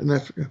mission in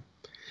Africa?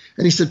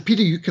 And he said,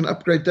 Peter, you can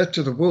upgrade that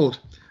to the world.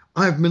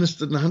 I have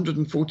ministered in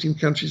 114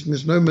 countries, and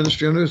there's no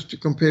ministry on earth to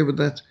compare with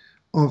that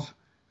of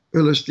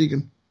Erlo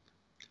Stegen.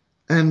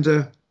 And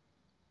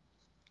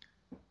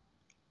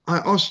I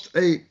asked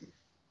a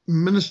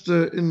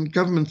minister in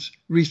government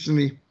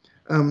recently,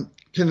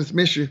 Kenneth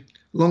Meshu,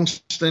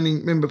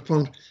 long-standing member of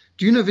Parliament,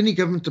 do you know of any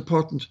government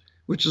department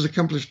which has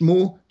accomplished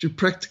more to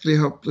practically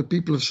help the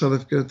people of South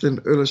Africa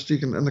than Erlo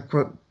Stegen and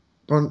the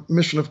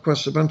mission of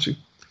KwaZulu?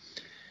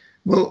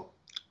 Well,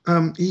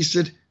 he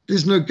said,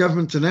 there's no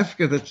government in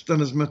Africa that's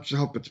done as much to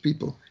help its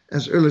people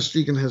as Erlo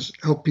Stegen has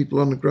helped people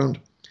on the ground.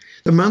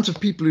 The amount of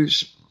people who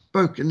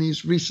spoke in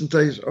these recent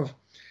days of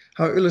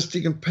how Erlo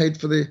Stegen paid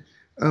for their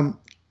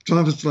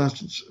driver's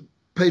license,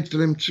 paid for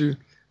them to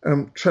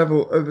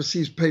travel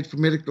overseas, paid for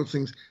medical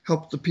things,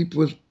 helped the people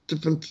with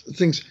different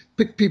things,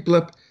 picked people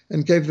up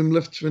and gave them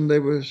lifts when they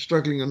were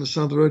struggling on the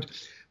side of the road,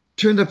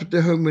 turned up at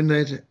their home when they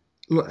had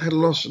a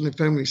loss in their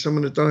family,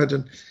 someone had died,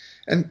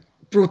 and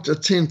brought a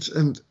tent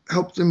and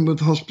helped them with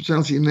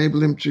hospitality,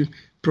 enabled them to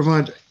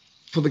provide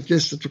for the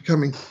guests that were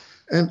coming,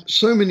 and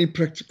so many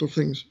practical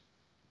things.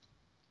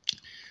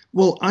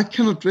 Well, I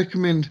cannot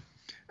recommend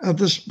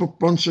this book,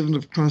 Bondservant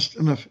of Christ,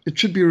 enough. It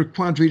should be a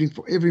required reading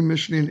for every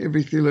missionary and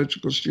every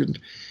theological student.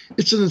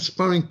 It's an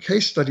inspiring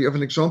case study of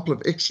an example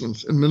of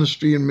excellence in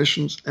ministry and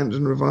missions and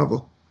in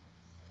revival.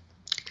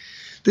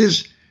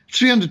 There's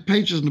 300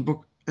 pages in the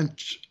book and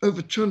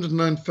over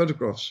 209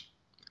 photographs,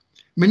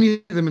 many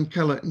of them in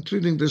color,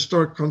 including the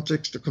historic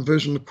context, the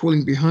conversion, the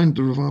calling behind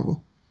the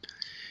revival.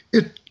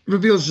 It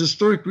reveals the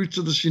historic roots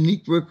of this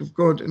unique work of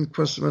God in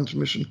KwaZulu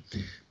mission,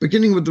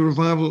 beginning with the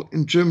revival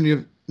in Germany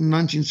of the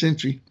 19th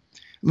century,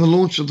 and the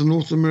launch of the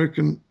North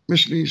American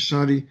Missionary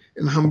Society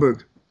in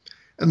Hamburg,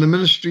 and the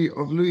ministry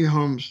of Louis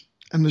Harms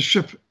and the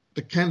ship,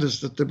 the Candace,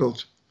 that they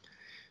built,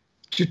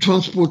 to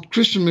transport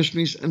Christian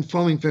missionaries and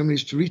farming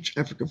families to reach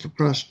Africa for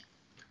Christ.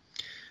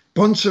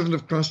 Bondservant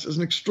of Christ is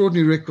an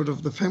extraordinary record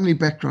of the family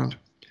background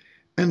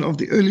and of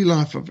the early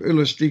life of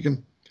Erlo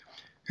Stegen,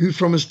 who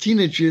from his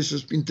teenage years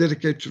has been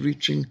dedicated to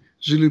reaching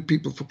Zulu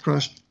people for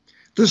Christ.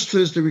 This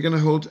Thursday, we're going to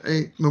hold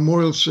a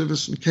memorial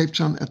service in Cape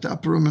Town at the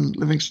Upper Room in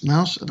Livingston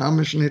House at our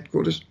mission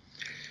headquarters.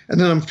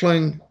 And then I'm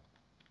flying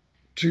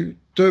to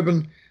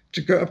Durban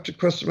to go up to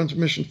KwaZulu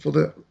Mission for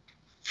the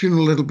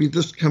funeral that'll be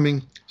this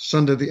coming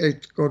Sunday, the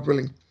 8th, God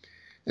willing.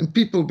 And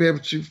people will be able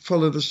to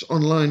follow this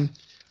online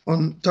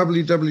on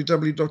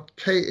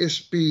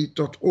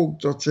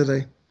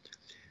www.ksb.org.za.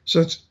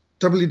 So it's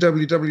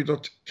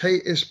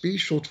www.ksb,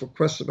 short for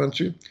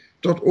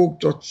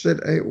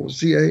KwaZulu.org.za or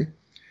ZA,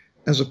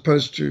 as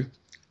opposed to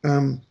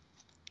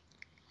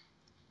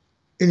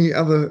any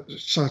other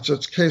site. So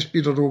it's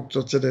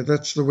ksb.org.za.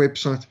 That's the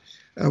website,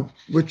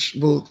 which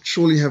will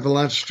surely have a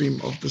live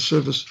stream of the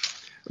service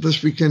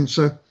this weekend.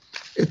 So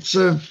it's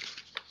a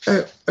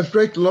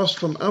great loss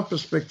from our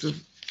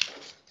perspective.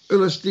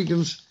 Erlo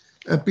Stegen's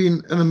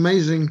been an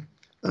amazing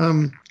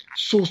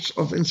source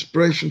of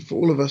inspiration for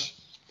all of us.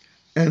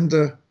 And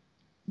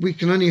we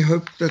can only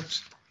hope that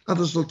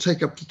others will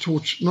take up the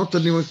torch. Not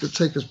that anyone could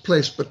take his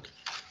place, but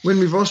when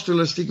we've asked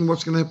Erlo Stegen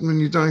what's going to happen when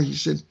you die, he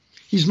said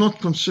he's not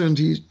concerned.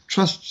 He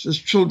trusts his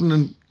children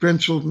and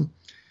grandchildren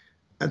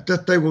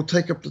that they will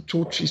take up the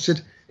torch. He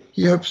said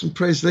he hopes and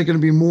prays they're going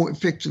to be more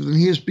effective than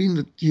he has been,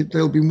 that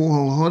they'll be more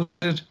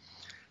wholehearted.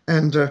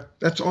 And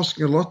that's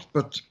asking a lot,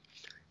 but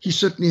he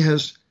certainly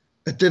has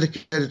a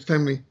dedicated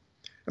family.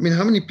 I mean,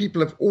 how many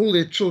people have all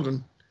their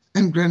children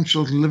and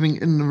grandchildren living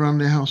in and around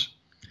their house?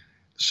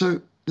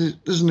 So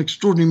there's an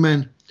extraordinary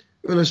man,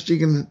 Erlo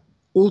Stegen,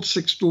 all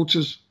 6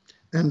 daughters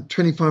and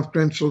 25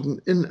 grandchildren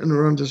in and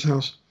around his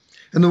house.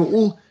 And they were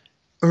all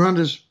around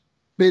his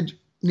bed,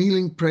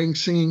 kneeling, praying,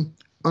 singing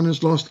on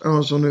his last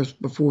hours on earth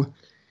before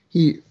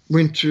he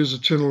went to his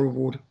eternal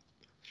reward.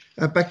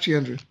 Back to you,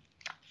 Andrew.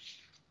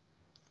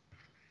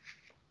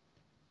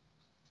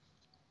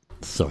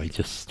 Sorry,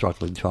 just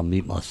struggling to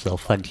unmute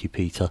myself. Thank you,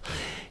 Peter.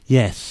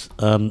 Yes,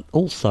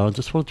 also, I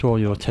just want to draw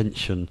your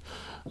attention,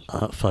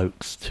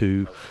 folks,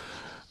 to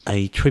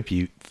a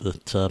tribute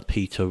that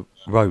Peter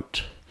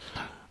wrote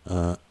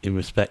in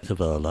respect of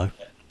Erlo,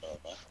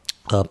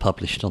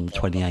 published on the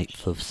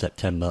 28th of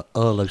September.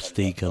 Erlo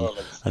Stegen,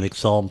 an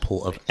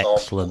example of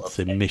excellence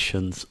in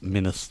missions,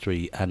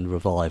 ministry and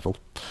revival.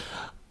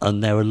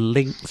 And there are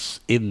links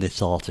in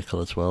this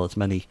article as well, as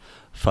many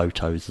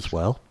photos as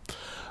well.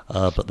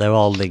 But there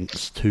are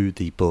links to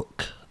the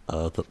book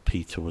that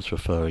Peter was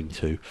referring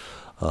to,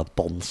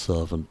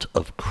 Bondservant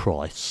of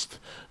Christ,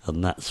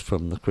 and that's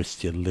from the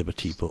Christian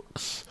Liberty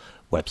Books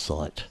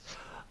website.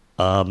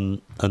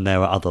 And there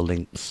are other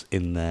links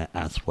in there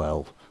as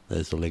well.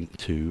 There's a link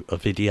to a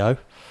video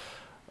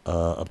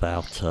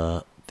about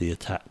the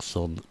attacks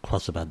on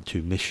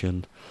KwaZulu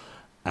mission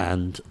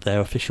and their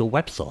official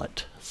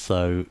website.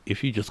 So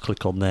if you just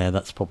click on there,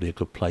 that's probably a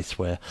good place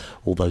where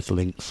all those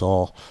links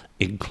are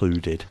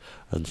included,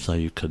 and so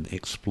you can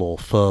explore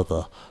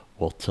further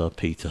what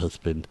Peter has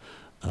been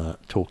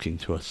talking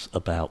to us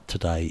about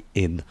today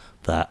in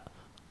that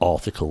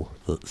article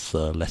that's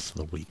less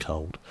than a week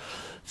old.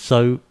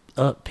 So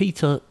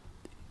Peter,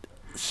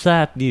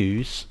 sad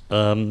news,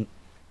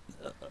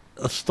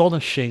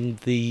 astonishing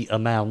the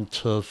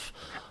amount of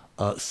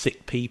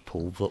sick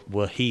people that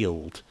were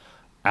healed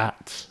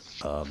at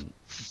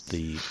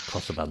the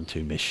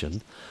KwaZulu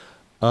mission.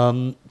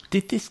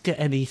 Did this get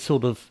any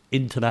sort of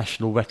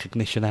international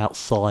recognition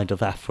outside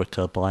of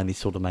Africa by any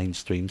sort of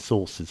mainstream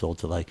sources, or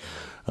do they?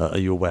 Are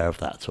you aware of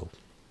that at all?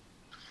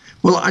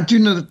 Well, I do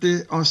know that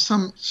there are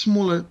some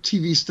smaller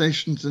TV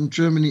stations in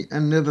Germany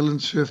and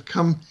Netherlands who have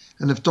come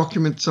and have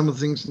documented some of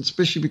the things, and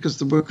especially because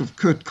the work of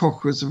Kurt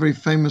Koch, who is a very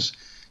famous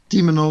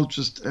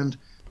demonologist and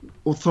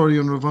authority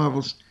on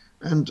revivals,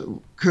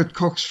 and Kurt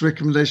Koch's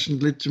recommendation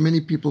led to many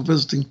people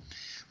visiting.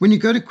 When you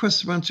go to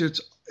KwaZulu,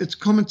 it's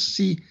common to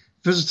see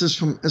visitors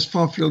from as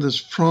far afield as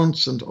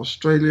France and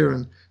Australia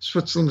and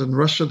Switzerland and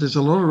Russia. There's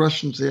a lot of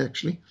Russians there,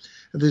 actually.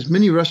 And there's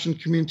many Russian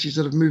communities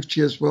that have moved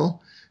here as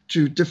well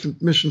to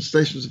different mission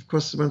stations of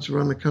KwaZulu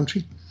around the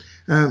country.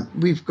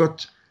 We've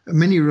got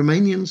many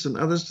Romanians and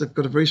others. They've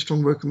got a very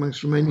strong work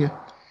amongst Romania.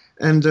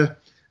 And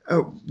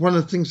one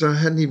of the things I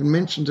hadn't even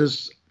mentioned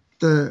is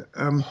the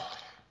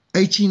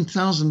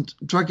 18,000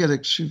 drug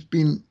addicts who've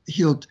been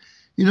healed.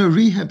 You know,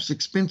 rehab's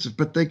expensive,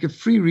 but they give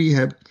free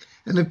rehab.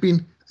 And there have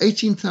been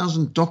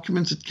 18,000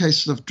 documented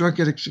cases of drug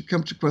addicts who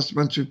come to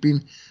KwaZulu who've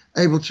been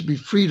able to be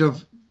freed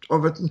of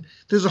it. And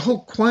there's a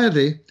whole choir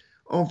there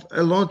of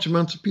a large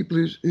amount of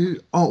people who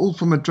are all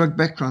from a drug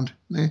background.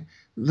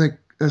 The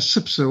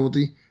SIPSA, or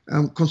the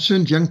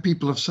Concerned Young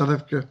People of South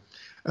Africa,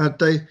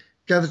 they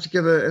gather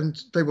together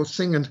and they will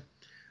sing. And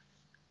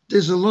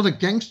there's a lot of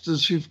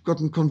gangsters who've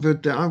gotten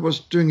converted there. I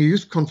was doing a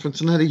youth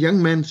conference and had a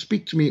young man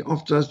speak to me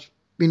after I'd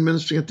been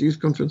ministering at the youth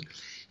conference.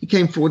 He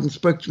came forward and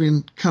spoke to me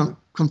in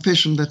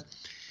confession that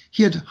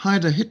he had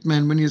hired a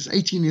hitman when he was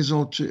 18 years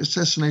old to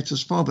assassinate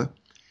his father.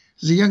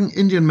 As a young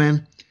Indian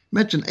man,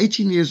 imagine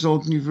 18 years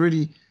old and you've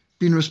already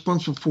been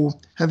responsible for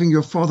having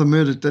your father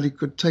murdered, that he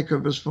could take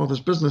over his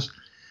father's business.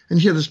 And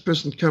here this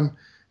person come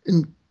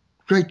in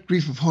great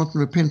grief of heart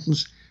and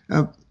repentance,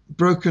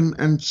 broken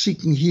and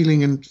seeking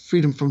healing and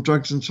freedom from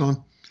drugs and so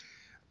on.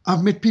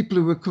 I've met people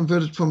who were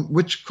converted from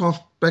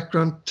witchcraft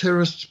background,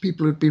 terrorists,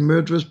 people who've been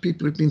murderers,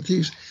 people who've been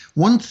thieves.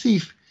 One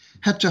thief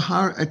had to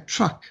hire a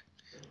truck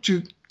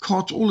to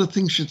cart all the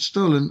things she'd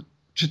stolen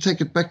to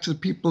take it back to the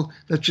people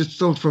that she'd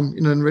stolen from,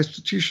 in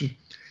restitution.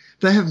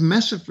 They have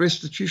massive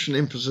restitution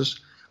emphasis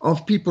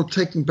of people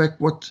taking back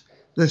what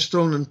they've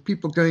stolen, and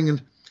people going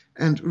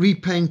and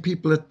repaying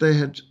people that they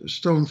had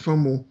stolen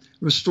from, or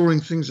restoring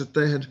things that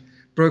they had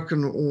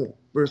broken or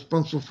were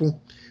responsible for,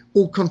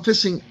 or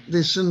confessing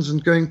their sins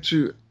and going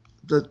to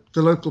the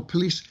local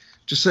police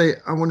to say,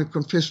 I want to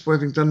confess for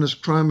having done this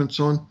crime and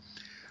so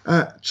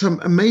on. Some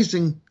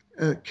amazing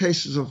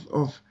cases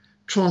of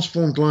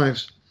transformed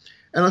lives.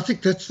 And I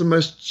think that's the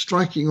most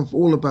striking of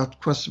all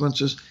about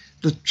KwaZulu, is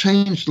the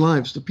changed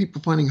lives, the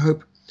people finding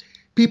hope.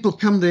 People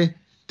come there,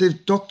 there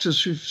are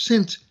doctors who've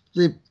sent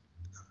their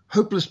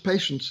hopeless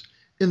patients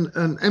in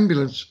an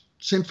ambulance,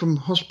 sent from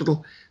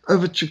hospital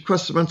over to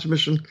KwaZulu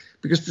mission,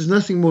 because there's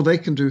nothing more they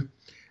can do.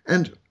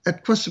 And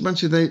at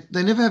KwaZulu,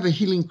 they never have a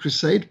healing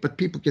crusade, but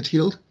people get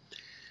healed.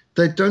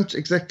 They don't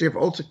exactly have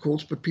altar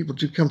calls, but people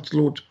do come to the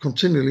Lord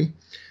continually.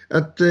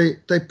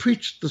 They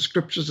preach the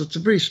scriptures. It's a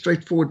very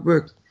straightforward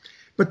work.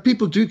 But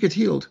people do get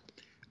healed.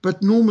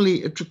 But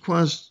normally it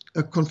requires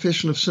a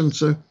confession of sin.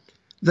 So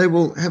they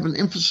will have an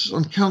emphasis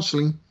on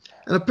counseling.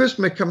 And a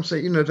person may come and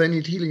say, they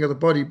need healing of the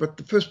body, but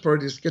the first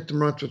priority is to get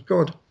them right with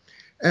God.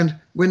 And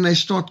when they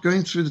start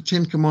going through the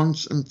 10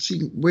 Commandments and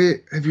seeing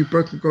where have you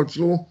broken God's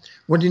law,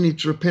 what do you need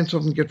to repent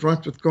of and get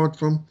right with God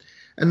from,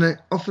 and they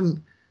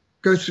often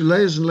go through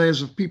layers and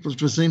layers of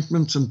people's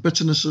resentments and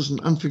bitternesses and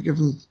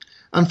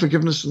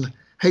unforgiveness and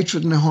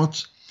hatred in their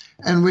hearts.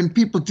 And when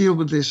people deal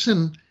with their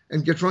sin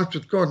and get right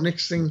with God,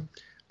 next thing,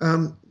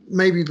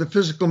 maybe the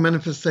physical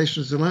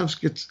manifestations of their lives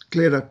gets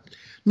cleared up.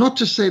 Not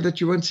to say that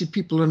you won't see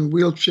people in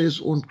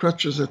wheelchairs or in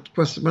crutches at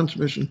KwaZulu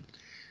mission.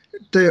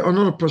 They are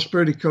not a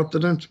prosperity cult. They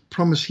don't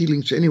promise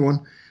healing to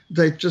anyone.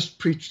 They just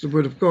preach the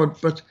word of God.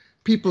 But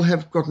people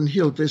have gotten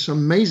healed. There's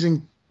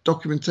amazing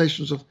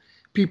documentations of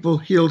people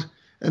healed,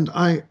 and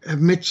I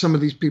have met some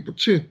of these people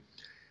too.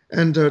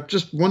 And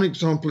just one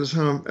example is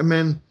how a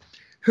man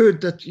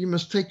heard that you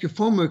must take your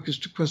farm workers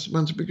to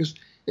KwaZulu because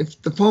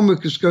if the farm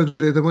workers go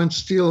there, they won't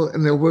steal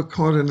and they'll work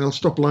hard and they'll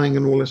stop lying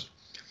and all this.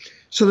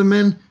 So the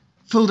man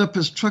filled up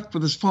his truck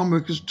with his farm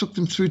workers, took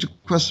them through to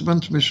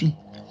KwaZulu mission,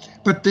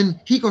 but then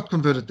he got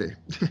converted there.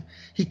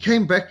 He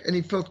came back and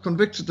he felt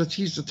convicted that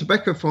he's a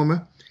tobacco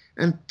farmer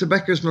and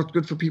tobacco is not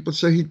good for people.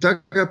 So he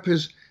dug up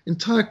his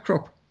entire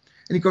crop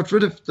and he got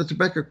rid of the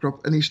tobacco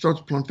crop and he started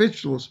to plant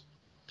vegetables.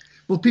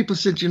 Well, people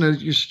said,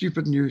 you're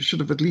stupid and you should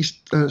have at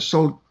least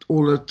sold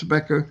all the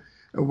tobacco.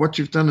 What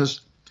you've done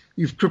is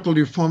you've crippled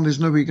your farm. There's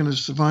no way you're going to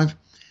survive.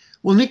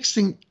 Well, next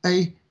thing,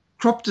 a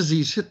crop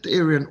disease hit the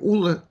area and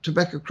all the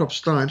tobacco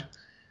crops died.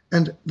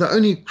 And the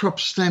only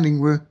crops standing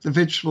were the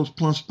vegetables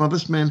planted by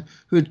this man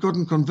who had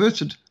gotten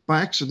converted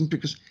by accident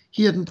because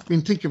he hadn't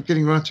been thinking of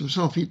getting right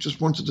himself. He just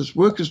wanted his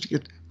workers to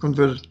get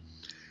converted.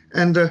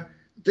 And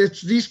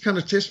it's these kind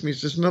of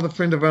testimonies. There's another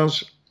friend of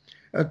ours,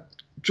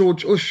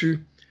 George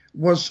Ushu,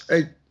 was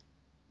a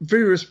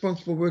very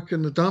responsible worker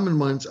in the diamond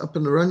mines up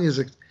in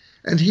Oranje,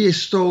 and he has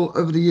stole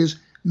over the years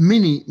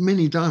many,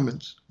 many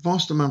diamonds,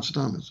 vast amounts of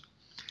diamonds.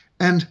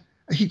 And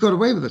he got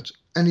away with it.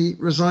 And he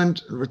retired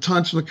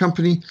from the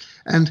company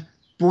and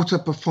bought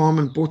up a farm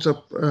and bought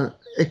up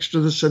extra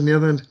this and the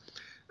other.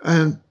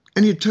 And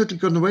he had totally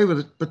gotten away with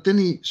it. But then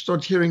he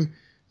started hearing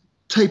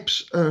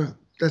tapes,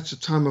 that's the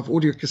time of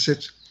audio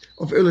cassettes,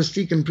 of Erlo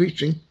Stegen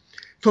preaching,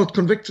 felt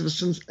convicted of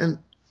sins and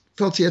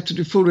felt he had to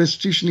do full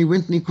restitution. He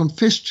went and he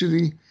confessed to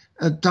the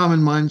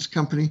diamond mines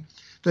company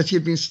that he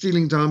had been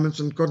stealing diamonds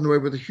and gotten away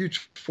with a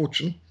huge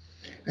fortune.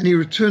 And he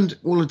returned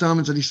all the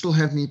diamonds that he still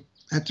had, and he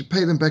had to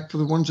pay them back for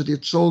the ones that he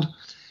had sold.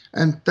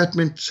 And that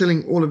meant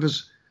selling all of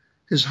his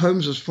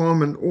homes, his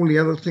farm, and all the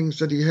other things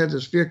that he had,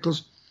 his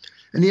vehicles.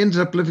 And he ended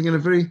up living in a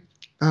very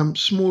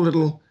small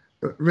little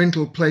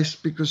rental place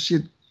because he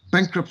had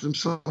bankrupted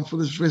himself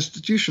with his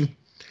restitution.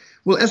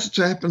 Well, as it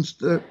so happens,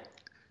 the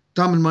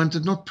diamond mine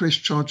did not press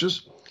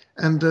charges,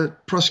 and the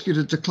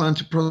prosecutor declined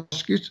to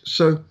prosecute.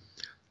 So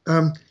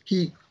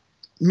he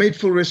made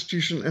full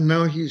restitution, and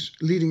now he's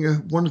leading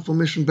a wonderful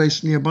mission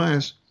base nearby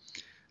us.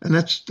 And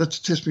that's a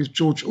testimony of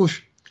George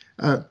Ush,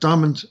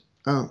 diamond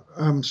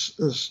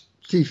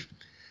thief.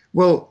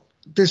 Well,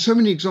 there's so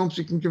many examples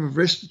you can give of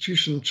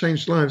restitution and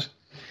changed lives,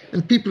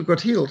 and people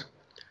got healed.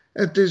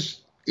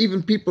 There's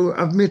even people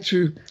I've met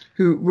who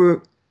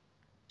were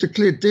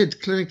declared dead,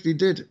 clinically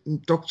dead,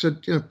 and doctor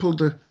pulled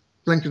the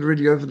blanket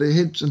already over their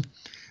heads, and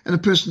a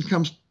person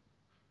comes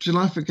to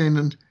life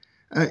again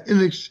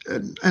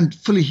and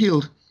fully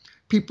healed.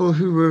 People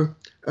who were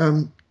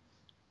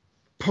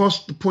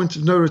past the point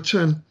of no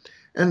return.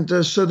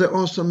 And so there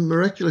are some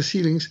miraculous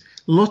healings,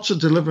 lots of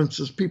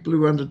deliverances, people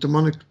who are under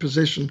demonic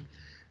possession.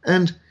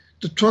 And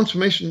the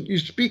transformation, you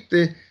speak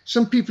there,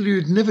 some people you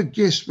would never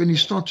guess when you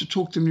start to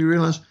talk to them, you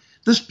realize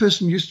this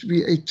person used to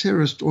be a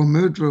terrorist or a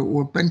murderer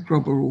or a bank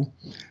robber or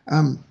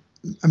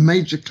a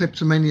major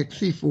kleptomaniac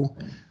thief or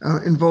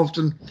involved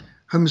in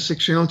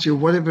homosexuality or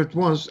whatever it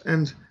was,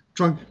 and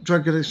drug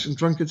addicts and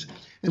drunkards,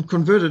 and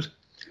converted.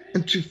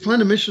 And to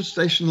find a mission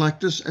station like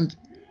this, and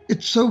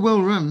it's so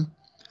well run,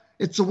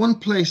 it's the one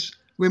place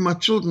where my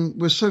children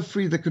were so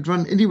free they could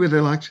run anywhere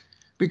they liked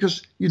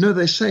because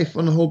they're safe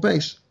on the whole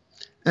base.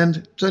 And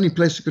it's the only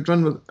place they could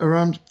run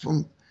around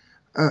from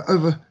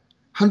over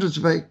hundreds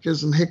of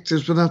acres and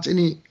hectares without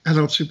any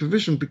adult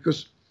supervision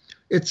because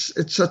it's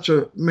such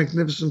a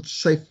magnificent,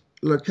 safe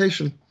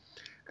location.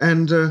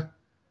 And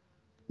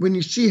when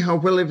you see how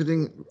well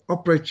everything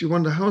operates, you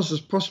wonder, how is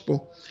this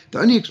possible? The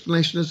only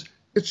explanation is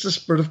it's the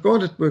Spirit of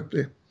God at work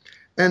there.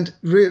 And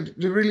there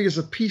really is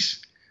a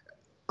peace.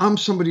 I'm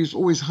somebody who's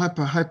always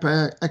hyper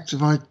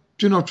active. I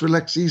do not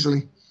relax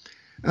easily.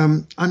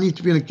 I need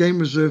to be in a game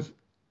reserve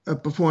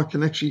before I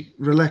can actually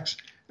relax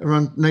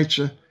around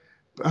nature.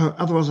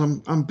 Otherwise,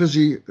 I'm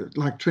busy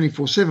like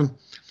 24/7.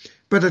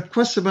 But at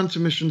KwaZulu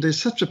mission,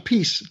 there's such a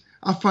peace.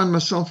 I find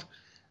myself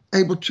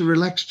able to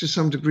relax to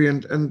some degree,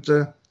 and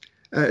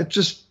it's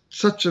just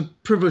such a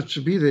privilege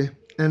to be there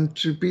and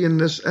to be in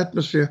this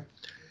atmosphere.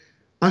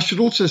 I should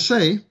also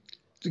say,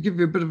 to give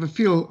you a bit of a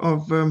feel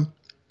of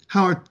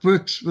how it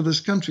works with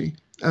this country,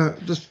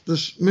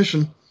 this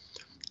mission.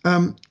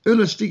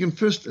 Erlo Stegen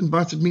first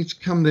invited me to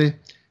come there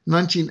in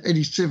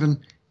 1987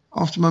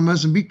 after my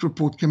Mozambique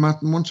report came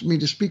out and wanted me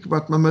to speak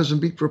about my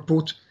Mozambique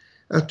report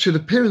to the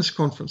parents'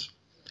 conference.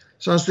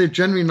 So I was there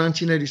January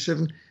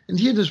 1987, and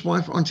he and his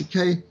wife, Auntie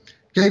Kay,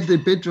 gave their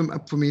bedroom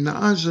up for me. Now,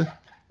 I was a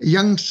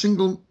young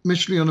single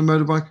missionary on a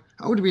motorbike.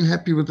 I would have been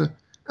happy with a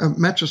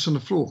mattress on the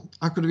floor.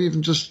 I could have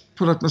even just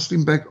put up my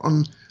sling bag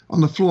on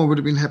the floor. I would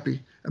have been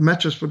happy. A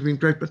mattress would have been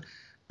great.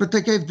 But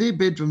they gave their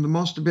bedroom, the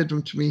master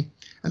bedroom, to me,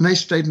 and they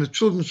stayed in the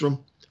children's room.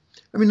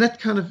 I mean, that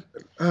kind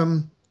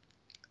of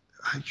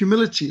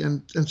humility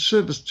and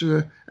service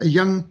to a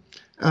young,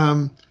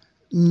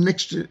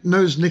 next to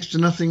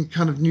nothing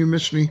kind of new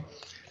missionary.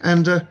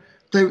 And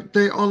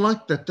they are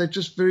like that. They're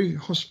just very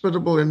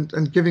hospitable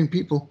and giving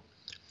people.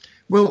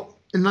 Well,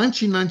 in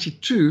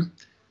 1992,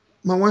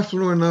 my wife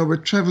Laura and I were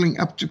traveling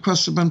up to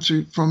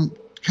KwaZulu from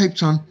Cape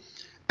Town,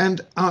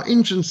 and our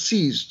engine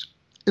seized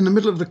in the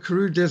middle of the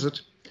Karoo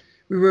Desert.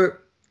 We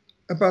were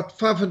about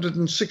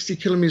 560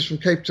 kilometers from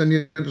Cape Town,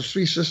 near the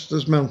Three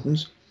Sisters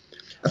Mountains,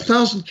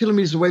 1,000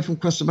 kilometers away from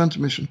KwaZulu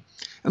Mission.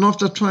 And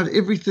after I tried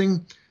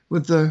everything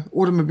with the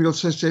Automobile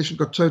Association,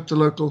 got towed to the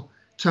local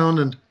town,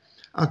 and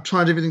I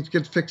tried everything to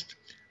get fixed,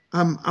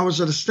 I was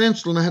at a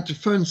standstill and I had to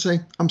phone and say,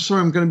 I'm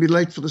sorry, I'm going to be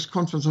late for this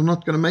conference. I'm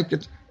not going to make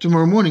it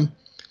tomorrow morning.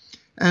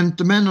 And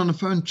the man on the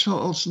phone,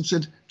 Charles Olsen,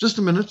 said, just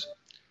a minute.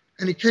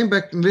 And he came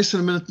back in less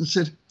than a minute and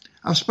said,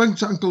 I've spoken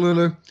to Uncle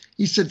Erlo.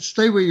 He said,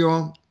 stay where you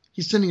are.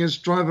 He's sending his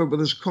driver with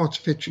his car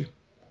to fetch you.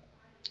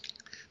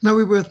 Now,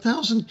 we were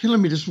 1,000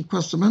 kilometers from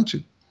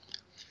KwaZulu.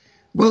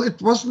 Well,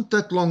 it wasn't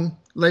that long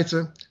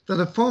later that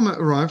a farmer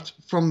arrived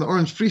from the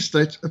Orange Free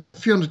State, a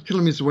few hundred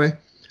kilometers away,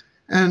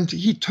 and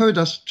he towed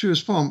us to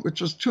his farm,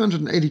 which was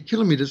 280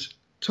 kilometers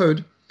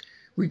towed.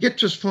 We get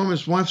to his farm,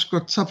 his wife's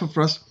got supper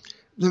for us.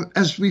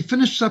 As we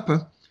finished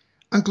supper,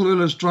 Uncle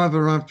Erlo's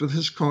driver arrived with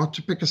his car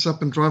to pick us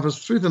up and drive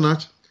us through the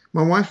night,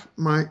 my wife,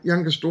 my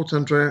youngest daughter,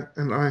 Andrea,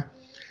 and I.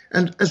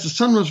 And as the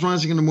sun was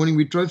rising in the morning,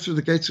 we drove through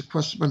the gates of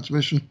KwaZulu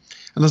Mission,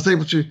 and I was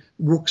able to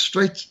walk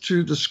straight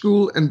to the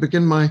school and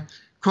begin my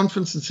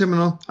conference and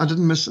seminar. I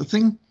didn't miss a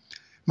thing.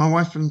 My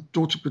wife and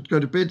daughter could go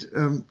to bed.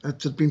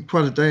 It had been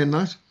quite a day and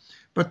night.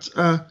 But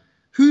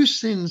who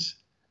sends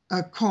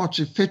a car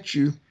to fetch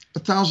you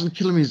 1,000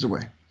 kilometers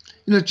away?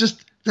 You know,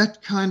 just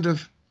that kind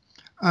of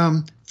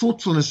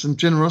thoughtfulness and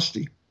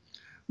generosity.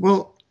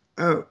 Well,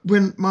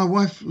 when my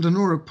wife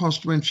Lenora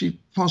passed away, and she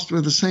passed away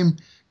with the same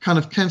kind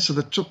of cancer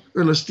that took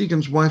Erlo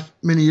Stegen's wife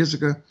many years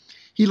ago,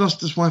 he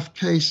lost his wife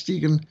Kay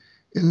Stegen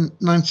in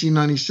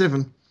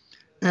 1997,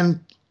 and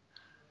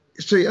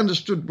so he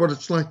understood what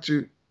it's like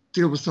to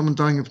deal with someone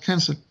dying of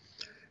cancer.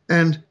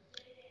 And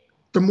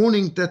the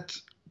morning that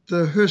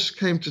the hearse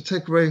came to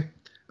take away,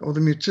 or the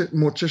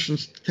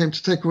morticians came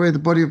to take away the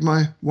body of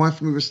my wife,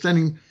 and we were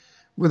standing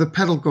with a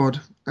paddle guard,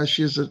 as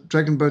she is a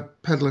dragon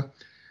boat paddler,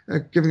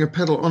 giving a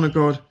paddle honor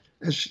guard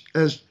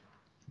as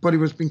body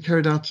was being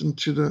carried out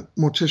into the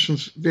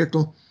mortician's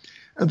vehicle.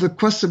 The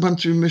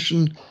KwaZulu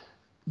Mission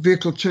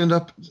vehicle turned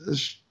up,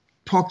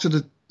 parked at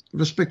a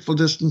respectful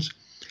distance,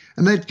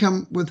 and they'd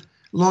come with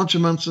large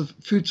amounts of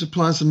food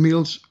supplies and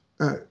meals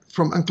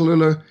from Uncle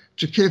Erlo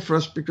to care for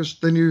us, because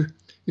they knew,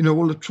 you know,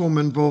 all the trauma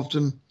involved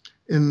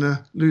in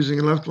losing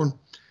a loved one.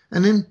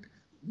 And then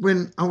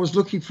when I was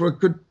looking for a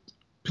good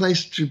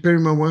place to bury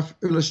my wife,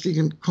 Erlo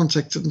Stegen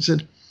contacted and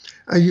said,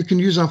 you can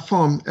use our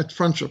farm at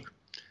Franschhoek.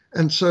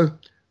 And so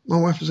my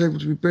wife was able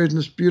to be buried in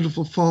this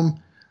beautiful farm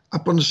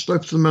up on the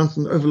slopes of the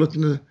mountain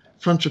overlooking the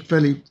Franschhoek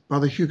Valley by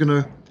the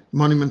Huguenot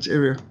Monument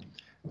area.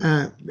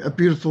 A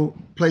beautiful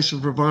place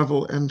of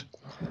revival and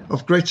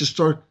of great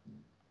historic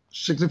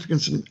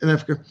significance in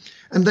Africa.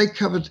 And they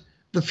covered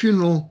the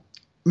funeral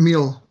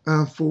meal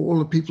for all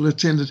the people who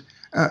attended,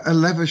 a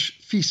lavish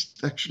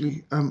feast,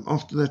 actually,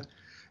 after that.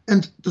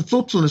 And the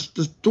thoughtfulness,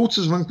 the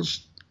daughters of Uncle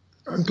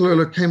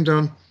Erlo came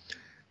down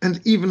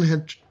and even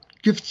had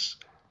gifts,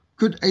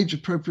 good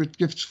age-appropriate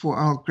gifts for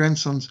our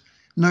grandsons,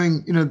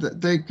 knowing, you know,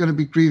 that they're going to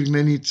be grieving,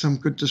 they need some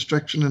good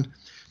distraction. And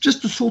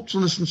just the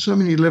thoughtfulness on so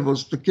many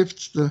levels, the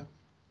gifts, the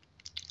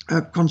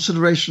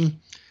consideration,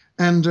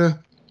 and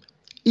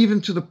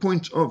even to the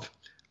point of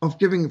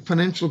giving a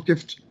financial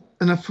gift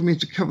enough for me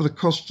to cover the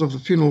costs of the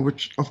funeral,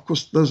 which, of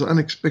course, those are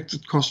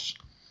unexpected costs,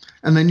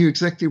 and they knew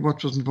exactly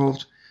what was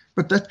involved.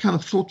 But that kind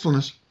of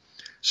thoughtfulness.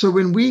 So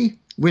when we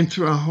went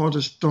through our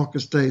hardest,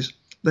 darkest days,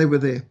 they were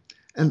there.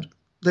 And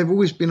they've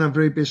always been our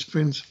very best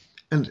friends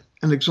and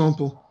an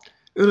example.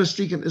 Erlo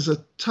Stegen is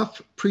a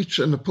tough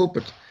preacher in the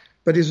pulpit,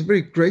 but he's a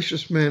very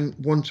gracious man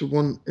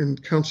one-to-one in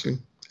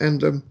counseling,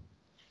 and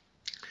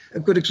a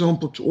good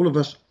example to all of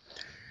us.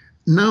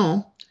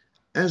 Now,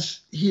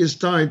 as he has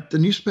died, the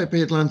newspaper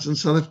headlines in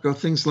South Africa are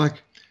things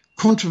like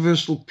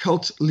controversial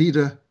cult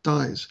leader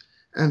dies,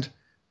 and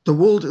the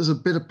world is a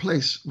better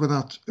place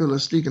without Erlo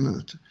Stegen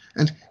in it.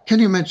 And can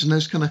you imagine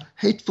those kind of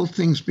hateful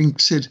things being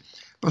said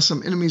by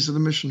some enemies of the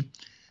mission?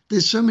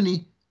 There's so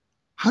many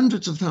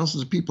hundreds of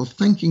thousands of people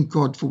thanking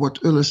God for what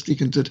Erlo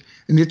Stegen did,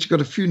 and yet you've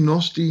got a few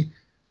nasty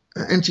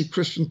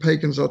anti-Christian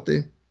pagans out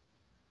there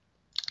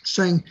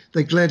saying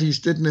they're glad he's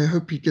dead and they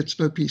hope he gets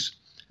no peace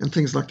and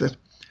things like that.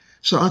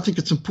 So I think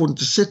it's important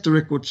to set the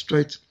record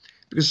straight,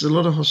 because there's a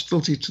lot of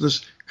hostility to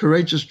this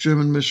courageous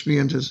German missionary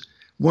and his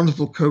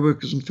wonderful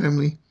co-workers and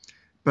family.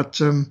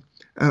 But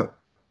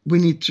we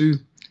need to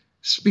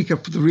speak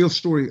up for the real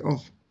story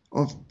of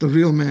the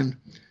real man,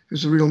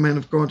 who's a real man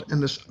of God,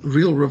 and this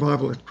real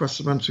revival at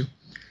KwaZulu.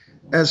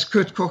 As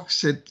Kurt Koch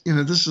said, you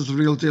know, this is the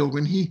real deal.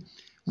 When he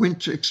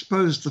went to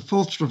expose the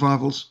false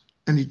revivals,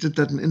 and he did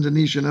that in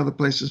Indonesia and other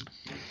places,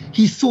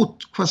 he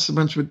thought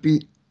KwaZulu would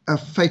be a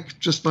fake,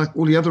 just like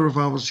all the other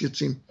revivals he had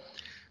seen.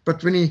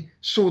 But when he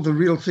saw the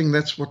real thing,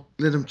 that's what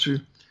led him to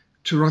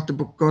write the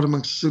book God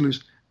Amongst the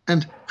Zulus.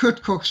 And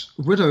Kurt Koch's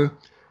widow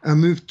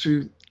moved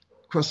to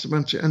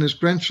KwaZulu, and his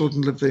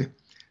grandchildren live there.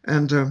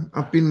 And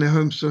I've been in their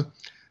home. So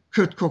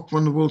Kurt Koch,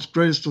 one of the world's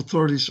greatest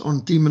authorities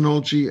on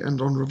demonology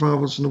and on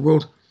revivals in the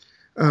world.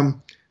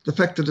 The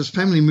fact that his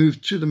family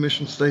moved to the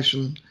mission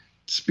station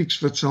speaks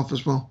for itself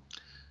as well.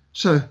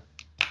 So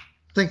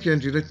Thank you,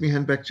 Andrew. Let me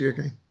hand back to you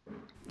again.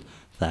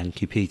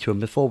 Thank you, Peter. And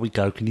before we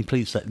go, can you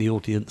please let the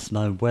audience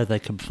know where they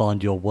can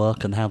find your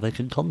work and how they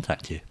can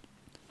contact you?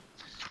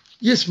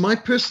 Yes, my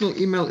personal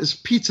email is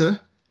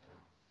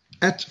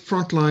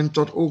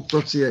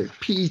peter@frontline.org.za,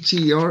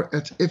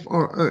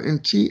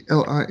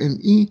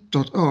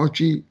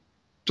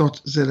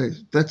 peter@frontline.org.za.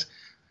 That's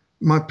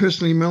my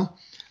personal email.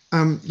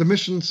 The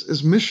missions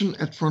is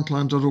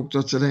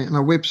mission@frontline.org.za, and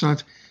our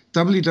website,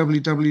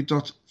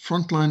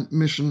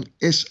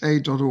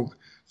 www.frontlinemissionsa.org,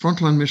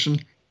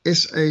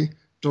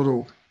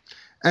 frontlinemissionsa.org.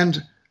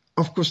 And,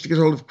 of course, to get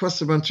hold of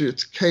KwaZulu,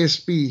 it's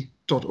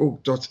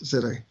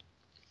ksb.org.za.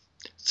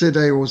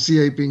 ZA or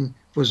ZA being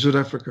for South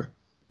Africa.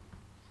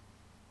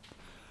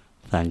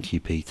 Thank you,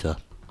 Peter.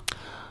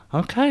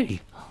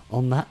 Okay,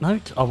 on that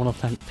note, I want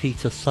to thank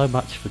Peter so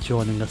much for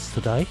joining us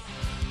today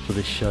for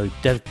this show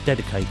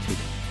dedicated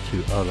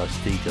to Erlo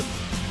Stegen,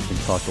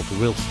 entitled The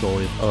Real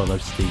Story of Erlo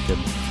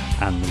Stegen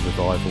and the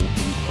Revival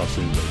in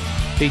KwaZulu.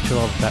 Peter,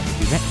 I'll be back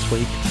with you next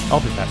week. I'll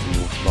be back with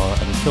you all tomorrow,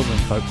 and until then,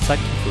 folks,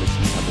 thank you for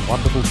listening. Have a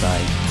wonderful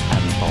day,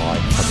 and bye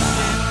for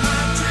now.